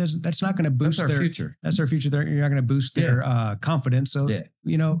 that's not going to boost their future. That's their future. You're not going to boost their confidence. So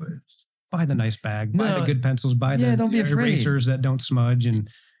buy the nice bag, buy the good pencils, buy the erasers that don't smudge, and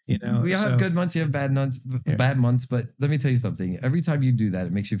we all have good months, you have bad months, but let me tell you something. Every time you do that,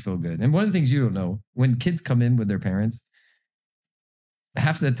 it makes you feel good. And one of the things you don't know, when kids come in with their parents,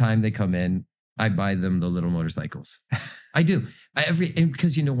 half the time they come in, I buy them the little motorcycles. I do.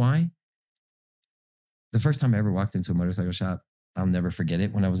 Because you know why? The first time I ever walked into a motorcycle shop, I'll never forget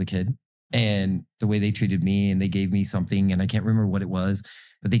it, when I was a kid. And the way they treated me, and they gave me something, and I can't remember what it was,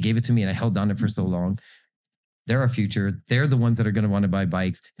 but they gave it to me and I held on it for so long. They're our future. They're the ones that are going to want to buy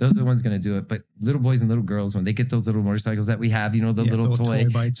bikes. Those are the ones going to do it. But little boys and little girls, when they get those little motorcycles that we have, you know, the little toy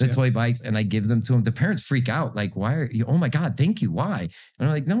bikes, toy bikes, and I give them to them, the parents freak out. Like, why are you, oh my God, thank you. Why? And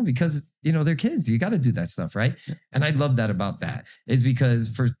I'm like, no, because, you know, they're kids. You got to do that stuff, right? Yeah. And I love that about that is because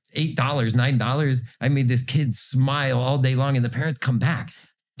for $8, $9, I made this kid smile all day long and the parents come back.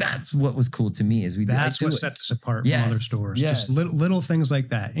 That's what was cool to me is that's what sets us apart from other stores. Just little things like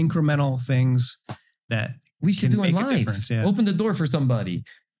that, incremental things that we should do in life. Yeah. Open the door for somebody.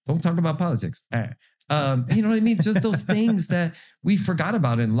 Don't talk about politics. You know what I mean? Just those things that we forgot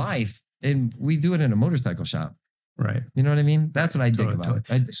about in life, and we do it in a motorcycle shop. Right. You know what I mean? That's what I dig about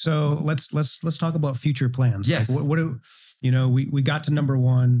it. So let's talk about future plans. Yes. Like what do you know? We got to number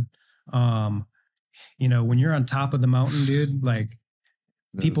one. You know, when you're on top of the mountain, dude, like.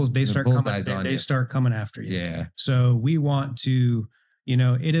 They start coming after you. Yeah. So we want to, you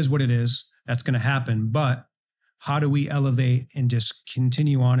know, it is what it is. That's going to happen. But how do we elevate and just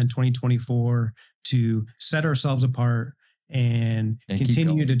continue on in 2024 to set ourselves apart and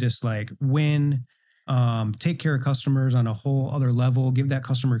continue to just like win, take care of customers on a whole other level, give that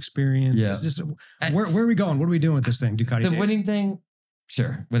customer experience. Yeah. Just, where are we going? What are we doing with this thing, Ducati? The winning thing.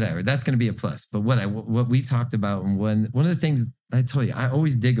 Sure, whatever. That's going to be a plus. But what we talked about, and one of the things I told you, I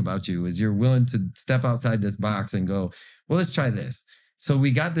always dig about you is you're willing to step outside this box and go, well, let's try this. So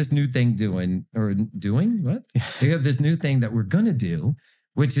we got this new thing doing what? We have this new thing that we're going to do,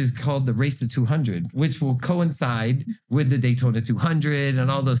 which is called the Race to 200, which will coincide with the Daytona 200 and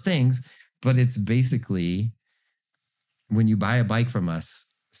all those things. But it's basically when you buy a bike from us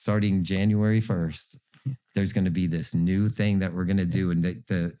starting January 1st, there's going to be this new thing that we're going to do. And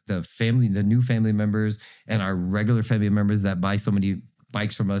the new family members and our regular family members that buy so many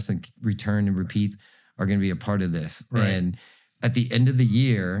bikes from us and return and repeats are going to be a part of this. Right. And at the end of the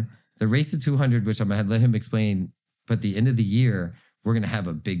year, the Race to 200, which I'm going to let him explain, but at the end of the year, we're going to have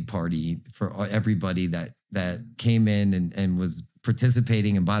a big party for everybody that came in and was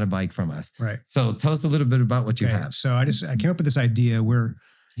participating and bought a bike from us. Right. So tell us a little bit about what you have. So I came up with this idea where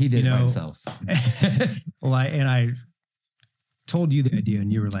he did it by himself. Well, I told you the idea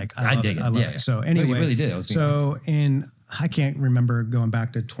and you were like, I dig it. So anyway, you really did. I can't remember going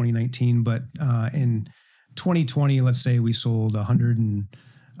back to 2019, but in 2020, let's say we sold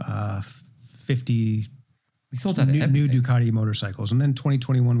 150 new Ducati motorcycles. And then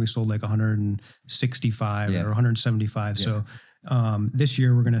 2021, we sold like 165 or 175. Yeah. So this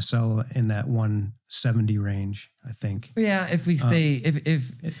year we're going to sell in that 170 range, I think. Yeah, if we stay,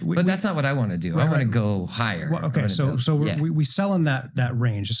 but that's not what I want to do. I want to go higher. Well, okay, we sell in that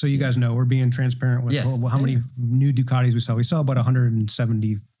range. Just so you guys know, we're being transparent with how many new Ducatis we sell. We sell about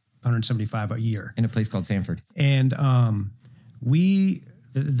 175 a year in a place called Sanford. And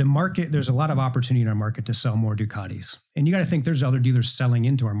the market, there's a lot of opportunity in our market to sell more Ducatis. And you got to think there's other dealers selling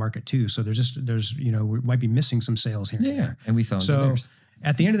into our market too. So we might be missing some sales here. Yeah. And we sell into theirs.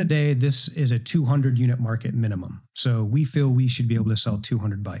 At the end of the day, this is a 200 unit market minimum. So we feel we should be able to sell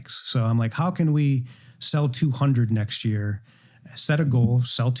 200 bikes. So I'm like, how can we sell 200 next year? Set a goal,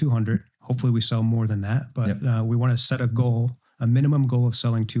 sell 200. Hopefully we sell more than that, but we want to set a minimum goal of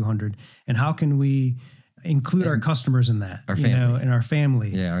selling 200. And how can we include our customers in that, our family,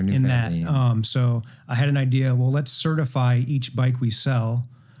 our new family. That. So I had an idea. Well, let's certify each bike we sell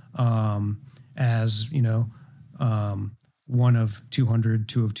as one of 200,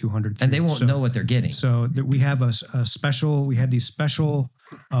 two of 200, and they won't know what they're getting. So that we have a special. We had these special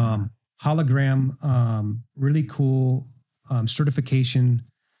hologram, really cool certification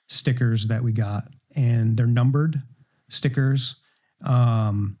stickers that we got, and they're numbered stickers.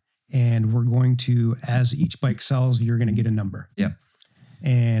 And we're going to, as each bike sells, you're going to get a number. Yep.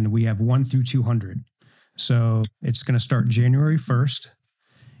 And we have 1 through 200. So it's going to start January 1st.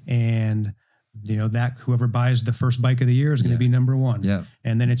 And, that whoever buys the first bike of the year is going to be number one. Yeah.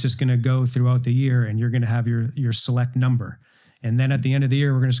 And then it's just going to go throughout the year and you're going to have your select number. And then at the end of the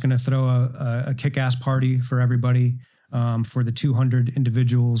year, we're just going to throw a kick-ass party for everybody for the 200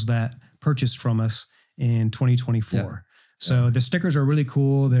 individuals that purchased from us in 2024. Yeah. So the stickers are really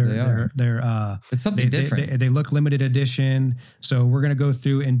cool. They're it's something different. They look limited edition. So we're going to go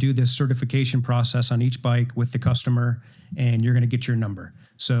through and do this certification process on each bike with the customer, and you're going to get your number.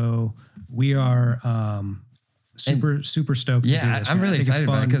 So we are super stoked. Yeah, to do this. I'm really excited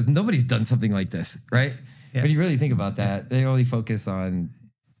about it because nobody's done something like this, right? Yeah. When you really think about that, they only focus on,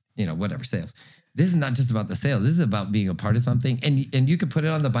 whatever sales. This is not just about the sale. This is about being a part of something. And you can put it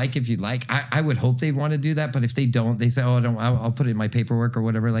on the bike if you'd like. I would hope they want to do that. But if they don't, they say, I'll put it in my paperwork or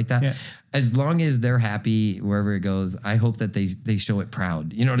whatever like that. Yeah. As long as they're happy wherever it goes, I hope that they show it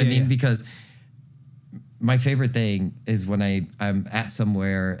proud. You know what I mean? Yeah. Because my favorite thing is when I'm at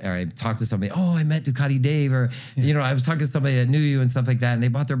somewhere or I talk to somebody, oh, I met Ducati Dave, or, I was talking to somebody that knew you and stuff like that, and they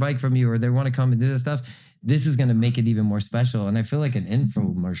bought their bike from you, or they want to come and do this stuff. This is going to make it even more special. And I feel like an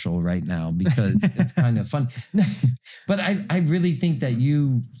infomercial right now because it's kind of fun. But I really think that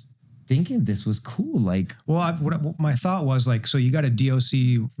you thinking this was cool. Like, well, what my thought was like, so you got a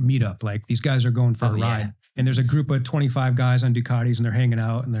DOC meetup, like these guys are going for a ride. And there's a group of 25 guys on Ducatis and they're hanging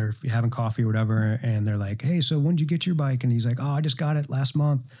out and they're having coffee or whatever. And they're like, hey, so when did you get your bike? And he's like, oh, I just got it last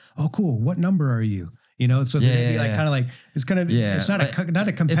month. Oh, cool. What number are you? So they'd be like, kind of like, it's kind of, it's not a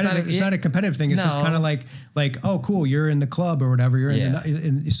competitive, it's not a competitive thing. It's just kind of like, oh, cool. You're in the club or whatever. You're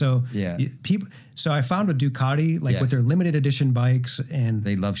people. So I found with Ducati, like with their limited edition bikes, and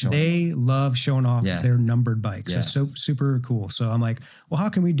they love showing off their numbered bikes. It's so super cool. So I'm like, well, how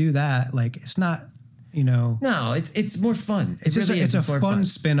can we do that? Like, it's not, no, it's more fun. It's a fun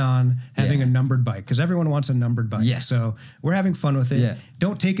spin on having a numbered bike because everyone wants a numbered bike. Yes. So we're having fun with it. Yeah.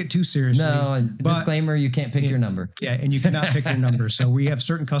 Don't take it too seriously. No, and disclaimer, you can't pick your number. Yeah, and you cannot pick your number. So we have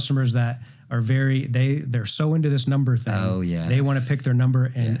certain customers that are they're so into this number thing. Oh yeah. They want to pick their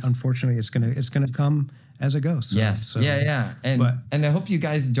number, and unfortunately it's gonna come as it goes. So, yes. So, yeah. And I hope you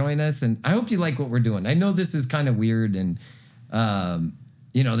guys join us, and I hope you like what we're doing. I know this is kind of weird, and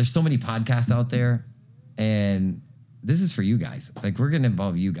there's so many podcasts out there. And this is for you guys. Like, we're going to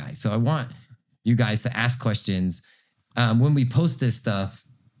involve you guys. So I want you guys to ask questions when we post this stuff,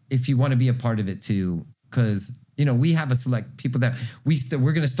 if you want to be a part of it too, because, we have a select people that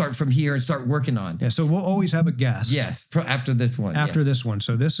we're going to start from here and start working on. Yeah. So we'll always have a guest. Yes. After this one. This one.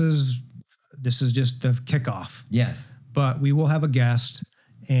 So this is just the kickoff. Yes. But we will have a guest,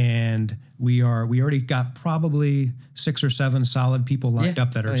 and we already got probably 6 or 7 solid people lined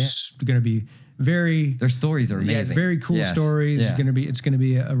up that are going to be their stories are amazing. Very cool stories. Yeah. it's gonna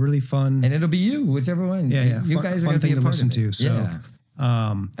be a really fun, and it'll be you, whichever one. You guys are gonna be a part of it. So,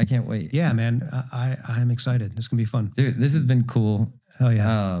 I can't wait. Yeah, man, I'm excited. It's gonna be fun, dude. This has been cool. Hell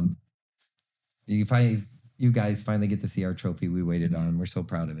yeah. You guys finally get to see our trophy we waited on. We're so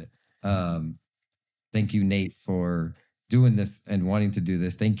proud of it. Thank you, Nate, for doing this and wanting to do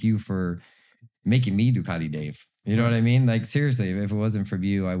this. Thank you for making me Ducati Dave. You know what I mean? Like, seriously, if it wasn't for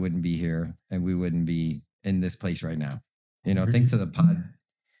you, I wouldn't be here and we wouldn't be in this place right now. Thanks to the pod.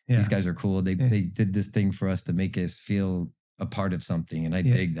 Yeah. These guys are cool. They did this thing for us to make us feel a part of something. And I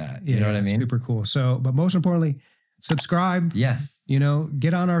dig that. You know what I mean? Super cool. So, but most importantly, subscribe. Yes.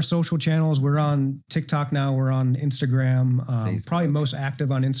 Get on our social channels. We're on TikTok now. We're on Instagram. Probably most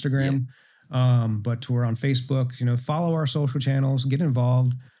active on Instagram. Yeah. But we're on Facebook. Follow our social channels. Get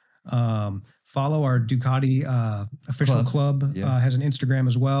involved. Follow our Ducati official club. Has an Instagram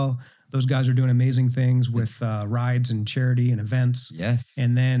as well. Those guys are doing amazing things with rides and charity and events. Yes.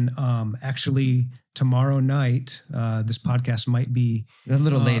 And then actually tomorrow night, this podcast might be a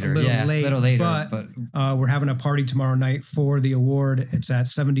little later. A little later. But we're having a party tomorrow night for the award. It's at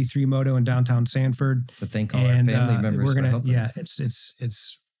 73 Moto in downtown Sanford. So thank all our family members. We're gonna,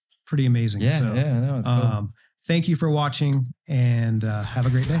 it's pretty amazing. Yeah, no, it's cool. Thank you for watching, and have a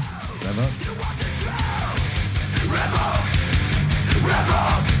great day. Rev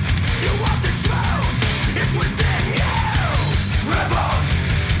up.